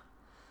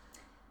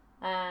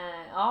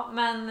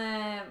 Men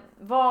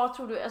vad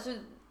tror du? Alltså,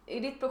 i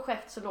ditt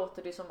projekt så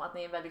låter det som att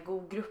ni är en väldigt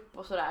god grupp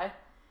och sådär.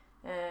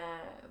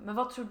 Men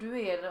vad tror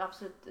du är de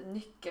absolut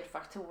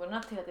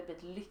nyckelfaktorerna till att det blir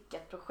ett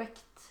lyckat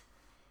projekt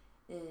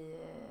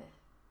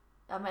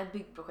med ett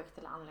byggprojekt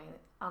eller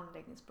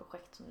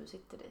anläggningsprojekt som du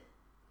sitter i?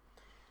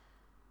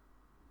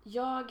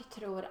 Jag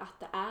tror att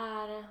det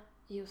är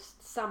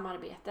just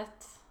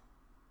samarbetet.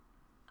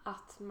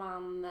 Att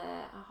man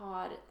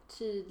har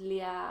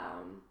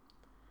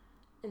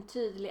en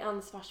tydlig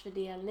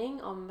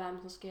ansvarsfördelning om vem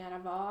som ska göra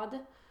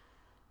vad.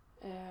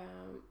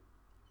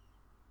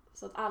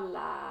 Så att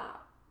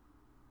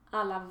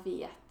alla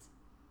vet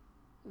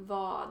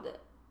vad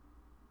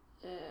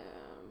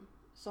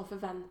som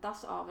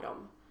förväntas av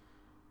dem.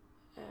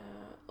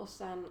 Och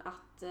sen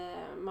att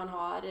man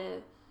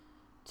har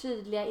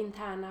tydliga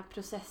interna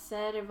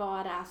processer,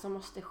 vad det är som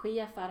måste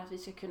ske för att vi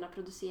ska kunna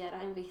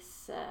producera en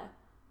viss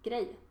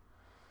grej.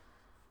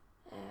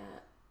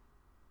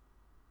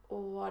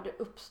 Och det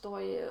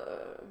uppstår ju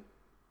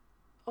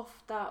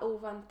ofta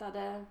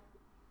oväntade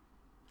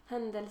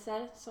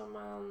händelser som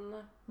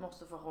man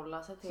måste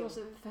förhålla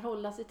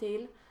sig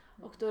till.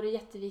 Och då är det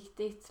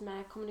jätteviktigt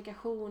med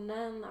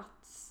kommunikationen,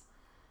 att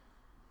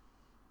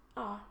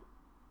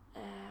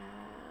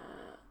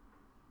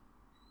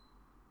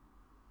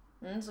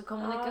så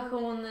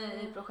kommunikation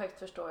i projekt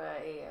förstår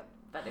jag är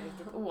väldigt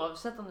viktigt.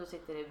 Oavsett om du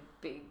sitter i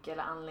bygg-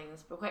 eller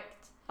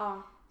anläggningsprojekt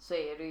så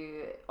är det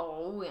ju A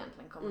och O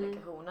egentligen,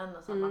 kommunikationen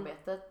och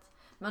samarbetet.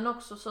 Men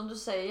också som du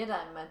säger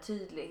där med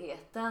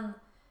tydligheten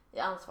i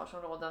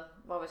ansvarsområden,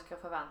 vad vi ska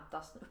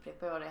förväntas. Nu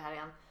upprepar jag det här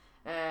igen.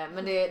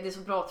 Men det är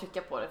så bra att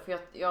trycka på det, för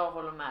jag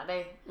håller med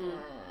dig.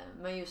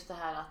 Men just det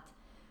här att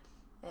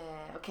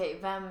okej,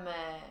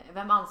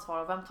 vem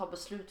ansvarar och vem tar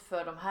beslut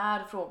för de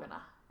här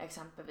frågorna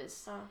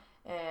exempelvis.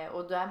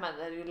 Och därmed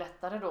är det ju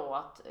lättare då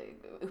att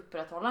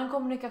upprätthålla en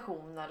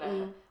kommunikation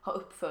eller ha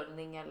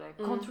uppföljning eller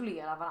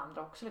kontrollera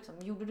varandra också. Liksom.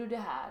 Gjorde du det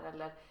här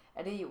eller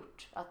är det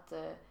gjort?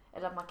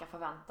 Eller att man kan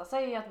förvänta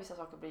sig att vissa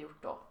saker blir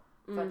gjort då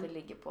för att det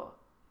ligger på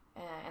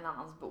en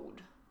annans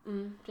bord.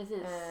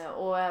 Precis.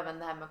 Och även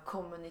det här med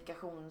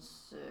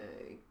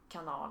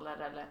kommunikationskanaler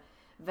eller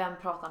vem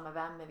pratar med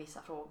vem i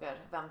vissa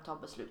frågor, vem tar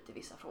beslut i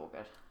vissa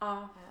frågor.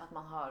 Att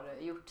man har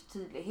gjort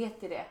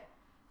tydlighet i det.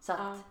 Så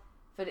att,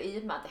 för i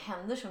och med att det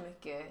händer så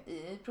mycket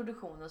i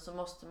produktionen så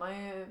måste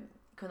man ju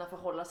kunna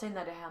förhålla sig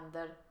när det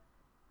händer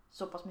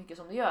så pass mycket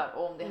som det gör.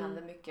 Och om det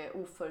händer mycket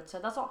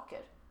oförutsedda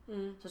saker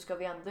så ska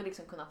vi ändå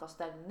liksom kunna ta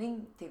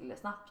ställning till det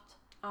snabbt.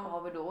 Och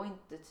har vi då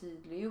inte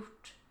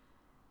tydliggjort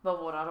vad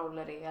våra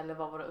roller är eller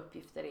vad våra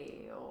uppgifter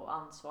är och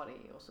ansvar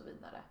är och så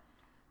vidare,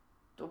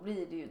 då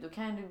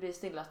kan det bli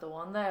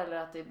stillastående eller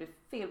att det blir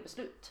fel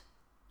beslut.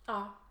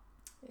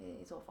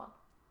 I så fall.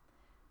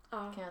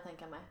 Kan jag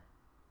tänka mig.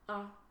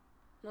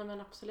 Nej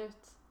men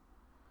absolut.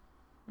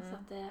 Så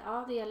att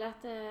det gäller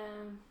att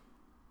det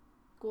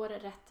går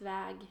rätt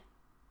väg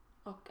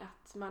och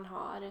att man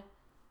har ett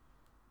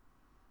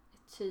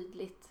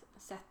tydligt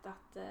sätt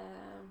att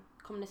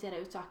kommunicera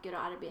ut saker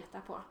och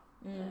arbeta på.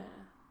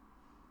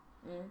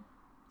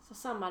 Så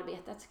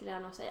samarbetet skulle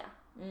jag nog säga.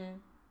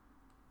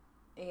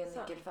 Är en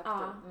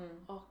nyckelfaktor.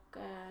 Och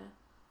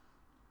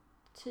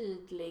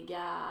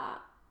tydliga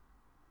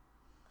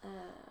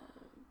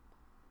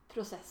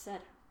processer.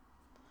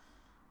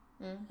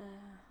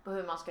 På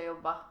hur man ska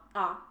jobba.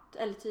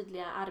 Eller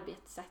tydliga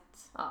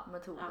arbetssätt.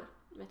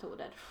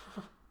 Metoder.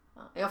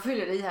 Jag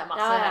fyller i här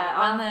massa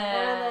här.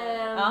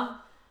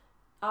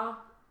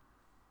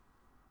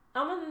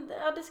 Men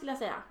det skulle jag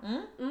säga.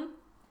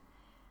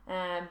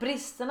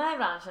 Bristerna i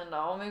branschen då,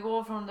 om vi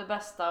går från det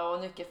bästa och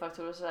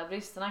nyckelfaktorer så där,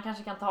 bristerna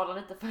kanske kan tala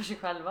lite för sig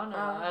själva nu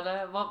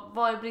eller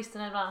vad är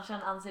bristerna i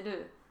branschen anser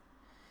du?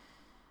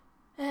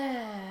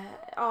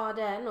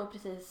 Det är nog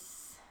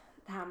precis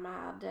det här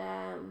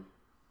med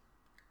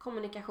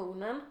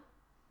kommunikationen,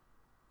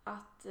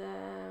 att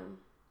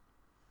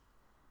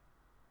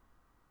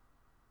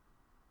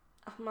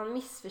man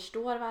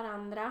missförstår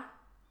varandra.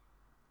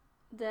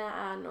 Det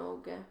är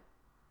nog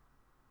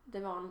det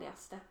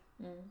vanligaste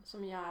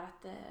som gör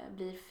att det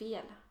blir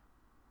fel.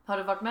 Har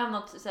du varit med om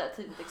något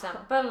tydligt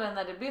exempel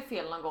när det blev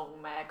fel någon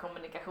gång med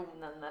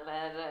kommunikationen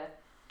eller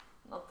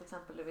något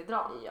exempel du vill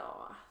dra?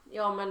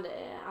 Ja men det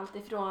är allt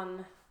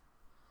ifrån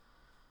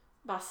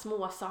bara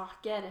små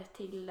saker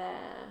till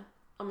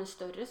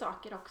större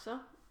saker också.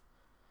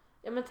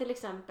 Ja men till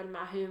exempel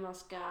med hur man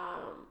ska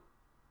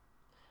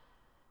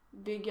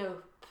bygga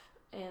upp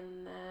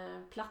en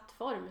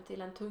plattform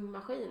till en tung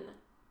maskin.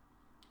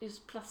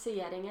 Just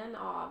placeringen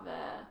av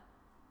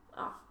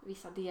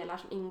vissa delar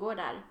som ingår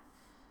där.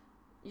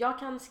 Jag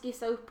kan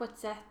skissa upp på ett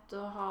sätt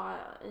och ha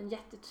en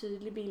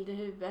jättetydlig bild i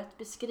huvudet,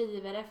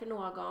 beskriva det för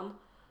någon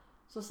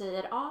som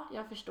säger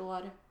jag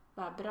förstår,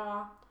 vad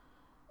bra.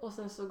 Och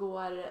sen så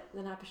går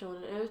den här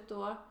personen ut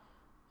då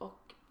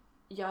och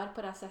gör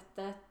på det här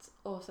sättet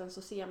och sen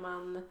så ser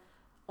man,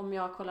 om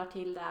jag kollar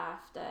till det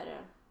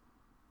efter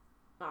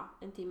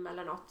en timme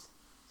eller något,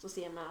 så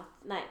ser man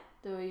att nej,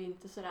 det var ju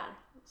inte sådär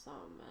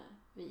som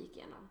vi gick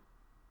igenom.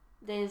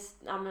 Det är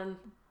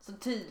så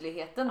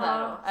tydligheten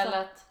där då,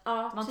 eller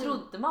att man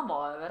trodde man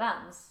var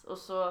överens och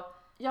så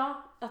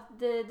att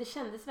det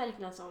kändes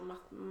verkligen som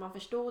att man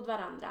förstod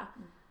varandra.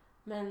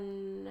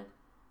 Men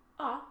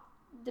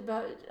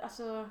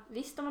alltså,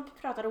 visst om man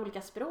pratar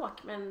olika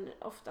språk, men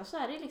ofta så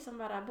är det liksom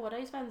bara båda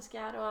är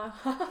svenskar och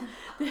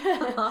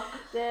man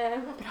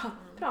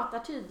pratar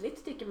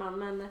tydligt tycker man,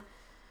 men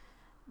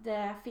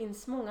det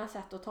finns många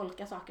sätt att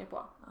tolka saker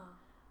på.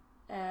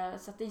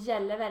 Så att det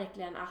gäller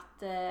verkligen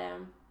att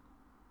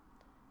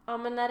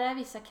men när det är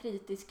vissa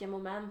kritiska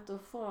moment, då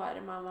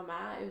får man vara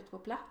med ut på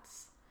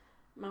plats.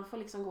 Man får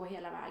liksom gå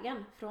hela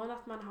vägen. Från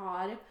att man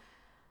har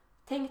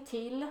tänkt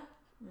till,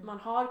 man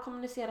har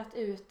kommunicerat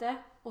ut det,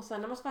 och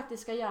sen när man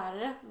faktiskt ska göra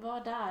det, vara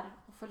där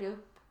och följa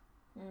upp.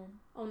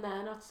 Om det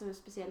är något som är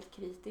speciellt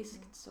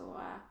kritiskt,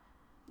 så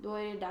då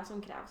är det det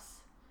som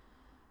krävs.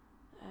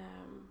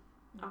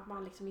 Att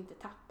man liksom inte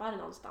tappar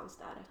någonstans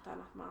där,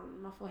 utan att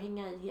man får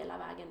hänga i hela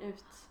vägen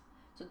ut.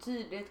 Så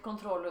tydligt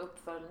kontroll och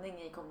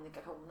uppföljning i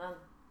kommunikationen.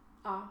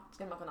 Ja.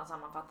 Ska man kunna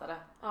sammanfatta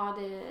det?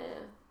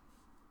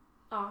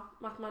 Ja,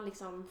 att man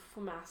liksom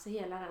får med sig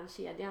hela den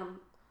kedjan.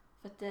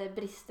 För att det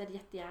brister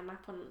jättegärna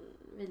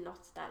vid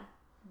något där.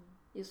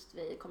 Just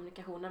vid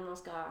kommunikationen, man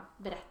ska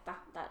berätta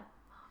där.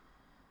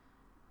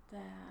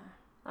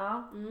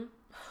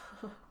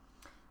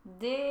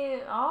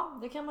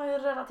 Det kan man ju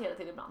relatera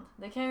till ibland.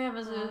 Det kan ju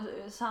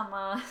även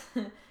samma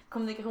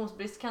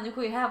kommunikationsbrist kan ju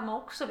ske hemma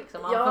också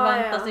liksom. Man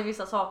förväntar sig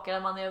vissa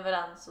saker, man är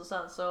överens, och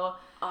sen så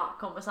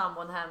kommer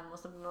sambon hem och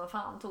så blir man,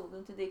 fan, tog du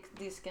inte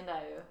disken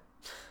där ju?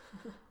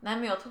 Nej,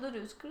 men jag trodde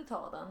du skulle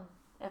ta den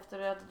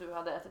efter att du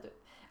hade ätit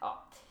upp.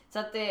 Ja, så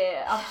att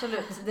det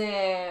absolut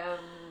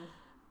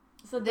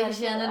så det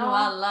känner nog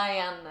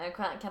alla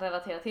kan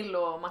relatera till,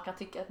 och man kan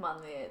tycka att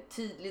man är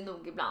tydlig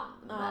nog ibland,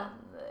 men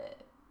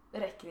det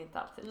räcker inte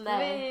alltid.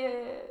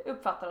 Vi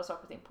uppfattar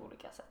saker och ting på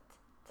olika sätt.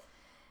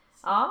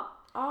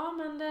 Ja,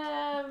 men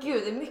det...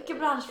 Gud, det är mycket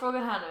branschfrågor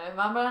här nu.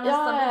 Man börjar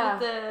nästan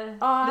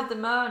bli lite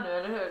mör nu,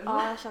 eller hur?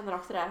 Ja, jag känner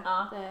också det.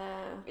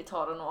 Vi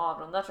tar den och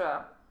avrundar, tror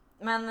jag.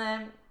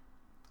 Men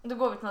då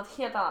går vi till något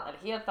helt annat. Eller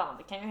helt annat,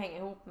 det kan ju hänga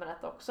ihop med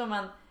detta också.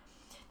 Men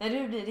när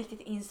du blir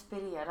riktigt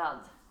inspirerad,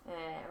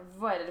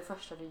 vad är det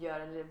första du gör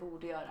eller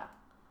borde göra?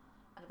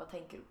 Eller vad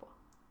tänker du på?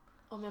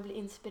 Om jag blir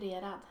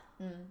inspirerad?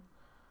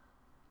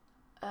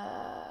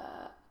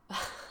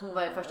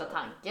 Vad är första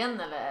tanken?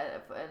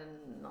 Eller är det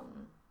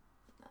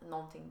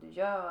någonting du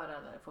gör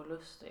eller får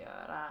lust att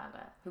göra?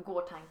 Eller hur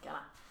går tankarna?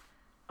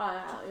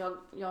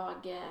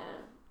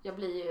 Jag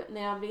blir ju,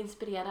 när jag blir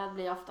inspirerad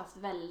blir jag oftast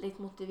väldigt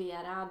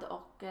motiverad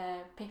och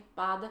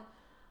peppad.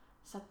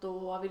 Så att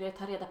då vill jag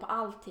ta reda på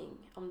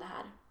allting om det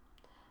här.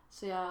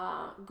 Så jag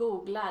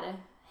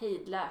googlar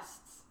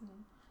hejdlöst.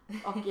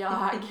 Och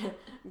jag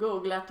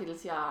googlar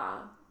tills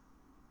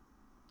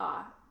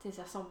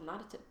jag somnar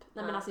typ.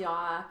 Nej, men alltså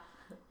jag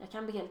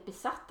kan bli helt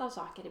besatt av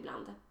saker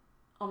ibland.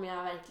 Om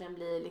jag verkligen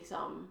blir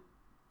liksom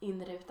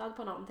inrutad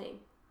på någonting.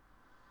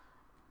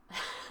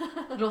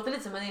 Det låter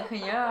lite som en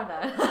ingenjör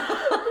där.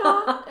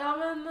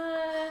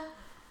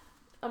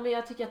 men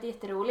jag tycker att det är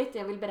jätteroligt.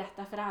 Jag vill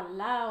berätta för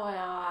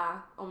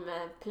alla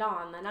om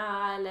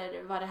planerna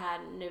eller vad det här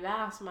nu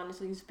är som man är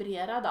så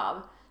inspirerad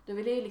av. Då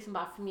vill jag ju liksom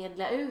bara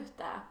förmedla ut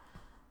det.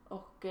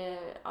 Och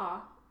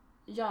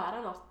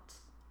göra något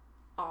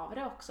av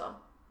det också.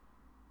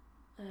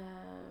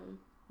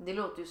 Det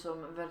låter ju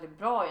som väldigt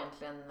bra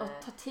egentligen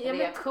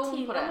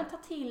reaktion på det. Ta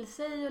till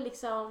sig och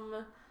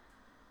liksom...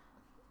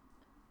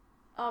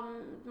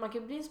 man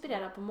kan bli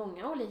inspirerad på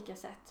många olika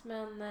sätt.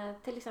 Men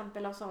till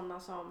exempel av sådana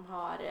som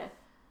har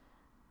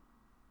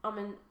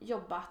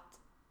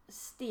jobbat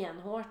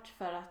stenhårt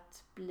för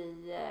att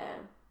bli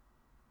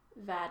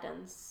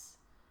världens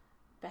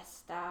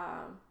bästa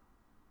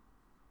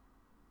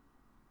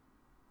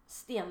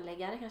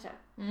stenläggare kanske.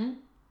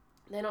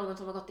 Det är någon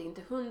som har gått in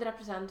till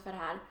 100% för det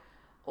här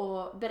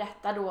och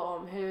berättar då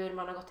om hur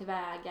man har gått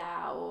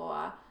tillväga och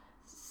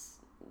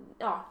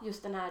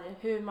just den här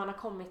hur man har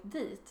kommit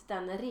dit,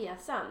 den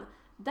resan.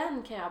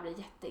 Den kan jag bli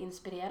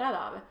jätteinspirerad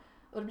av.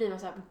 Och då blir man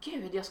så här,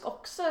 gud, jag ska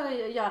också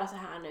göra så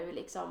här nu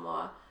liksom,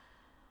 och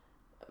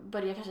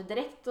börja kanske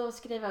direkt att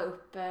skriva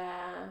upp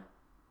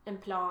en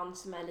plan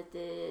som är lite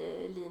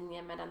i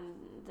linje med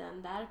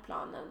den där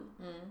planen.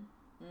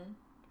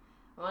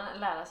 Man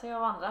lär sig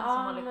av andra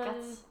som har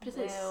lyckats.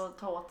 Precis. Och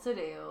ta åt sig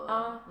det. Och,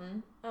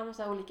 men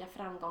så här olika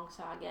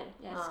framgångssager.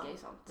 Jag älskar ju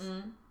sånt.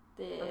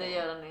 Och det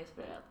gör den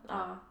inspirerad.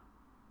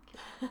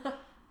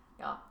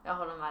 Ja, jag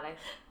håller med dig.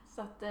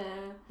 Så att,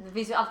 det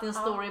finns ju alltid en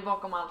story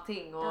bakom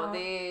allting. Och det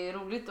är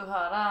roligt att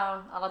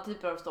höra alla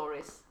typer av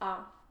stories.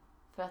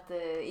 För att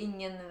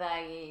ingen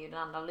väg är ju den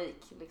andra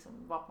lik. Liksom,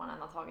 vart man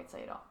än har tagit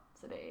sig idag.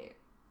 Så det är...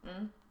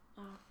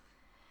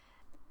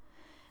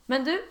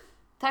 Men du,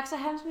 tack så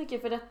hemskt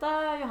mycket för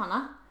detta,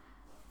 Johanna.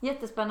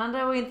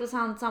 Jättespännande och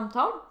intressant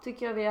samtal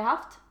tycker jag vi har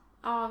haft.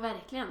 Ja,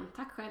 verkligen.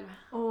 Tack själv.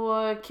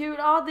 Och kul,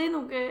 det är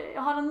nog,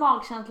 jag har en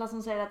magkänsla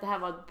som säger att det här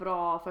var ett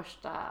bra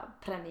första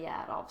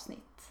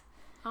premiäravsnitt.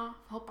 Ja,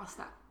 hoppas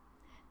det.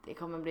 Det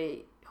kommer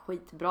bli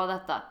skitbra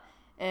detta.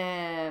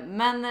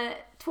 Men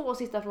 2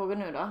 sista frågor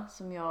nu då,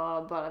 som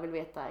jag bara vill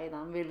veta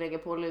innan vi lägger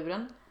på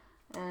luren.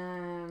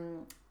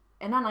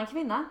 En annan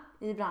kvinna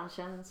i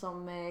branschen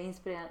som är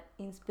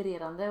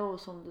inspirerande och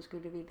som du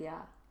skulle vilja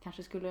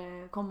kanske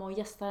skulle komma och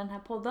gästa den här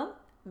podden,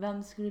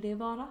 vem skulle det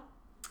vara?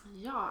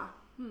 Ja,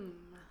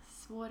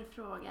 svår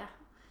fråga.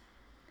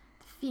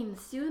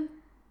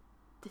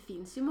 Det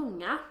finns ju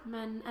många,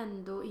 men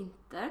ändå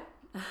inte.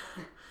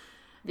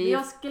 Vi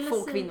är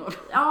få kvinnor.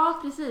 Ja,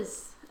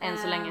 precis. Än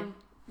så länge.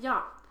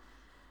 Ja.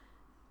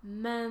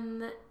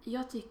 Men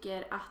jag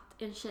tycker att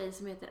en tjej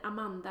som heter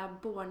Amanda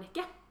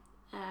Bornecke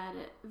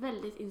är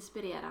väldigt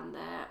inspirerande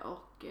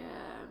och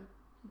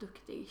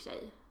duktig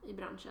tjej i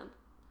branschen.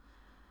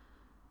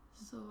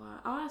 Så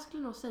ja, jag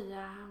skulle nog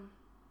säga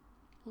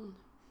hon.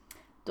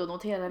 Då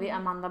noterar vi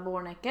Amanda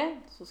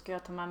Bornecke, så ska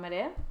jag ta med mig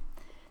det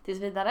tills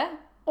vidare.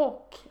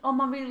 Och om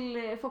man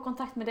vill få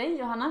kontakt med dig,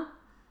 Johanna?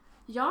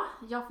 Ja,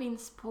 jag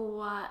finns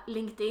på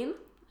LinkedIn,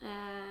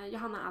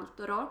 Johanna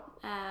Alto då.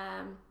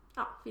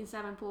 Finns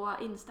även på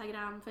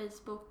Instagram,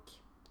 Facebook.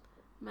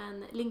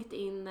 Men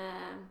LinkedIn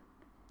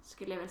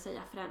skulle jag väl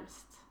säga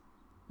främst.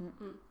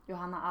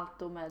 Johanna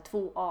Alto med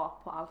 2A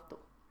på Alto.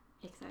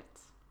 Exakt.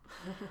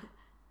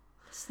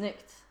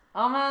 Snyggt.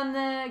 Ja men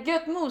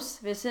gött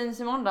mos, vi syns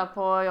imorgon då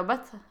på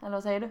jobbet, eller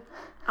vad säger du?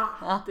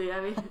 Ja, det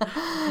gör vi.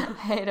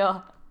 Hej då.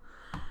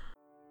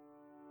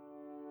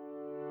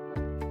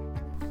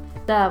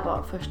 Där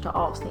var första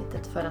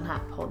avsnittet för den här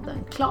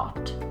podden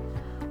klart.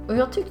 Och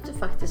jag tyckte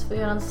faktiskt, för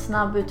att göra en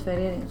snabb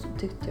utvärdering, så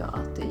tyckte jag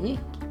att det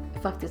gick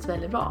faktiskt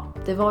väldigt bra.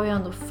 Det var ju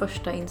ändå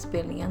första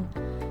inspelningen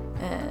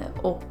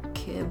och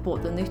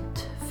både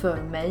nytt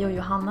för mig och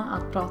Johanna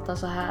att prata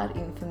så här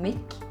inför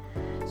mick.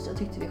 Så jag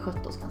tyckte vi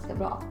skötte oss ganska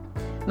bra.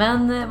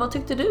 Men vad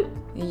tyckte du?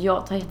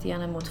 Jag tar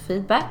jättegärna emot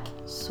feedback,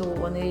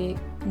 så ni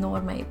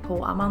når mig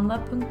på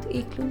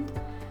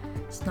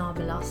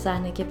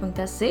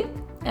amanda.eklund@serneke.se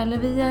eller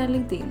via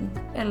LinkedIn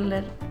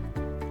eller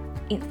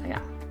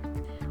Instagram.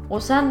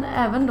 Och sen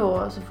även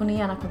då så får ni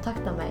gärna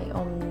kontakta mig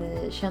om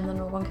ni känner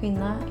någon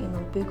kvinna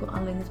inom bygg- och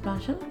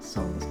anläggningsbranschen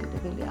som skulle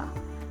vilja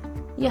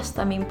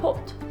gästa min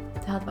podd.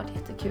 Det hade varit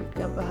jättekul.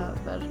 Jag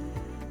behöver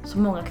så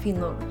många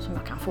kvinnor som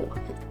jag kan få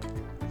hit.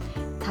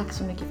 Tack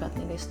så mycket för att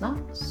ni lyssnar,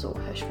 så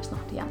hörs vi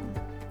snart igen.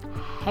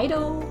 Hej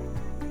då!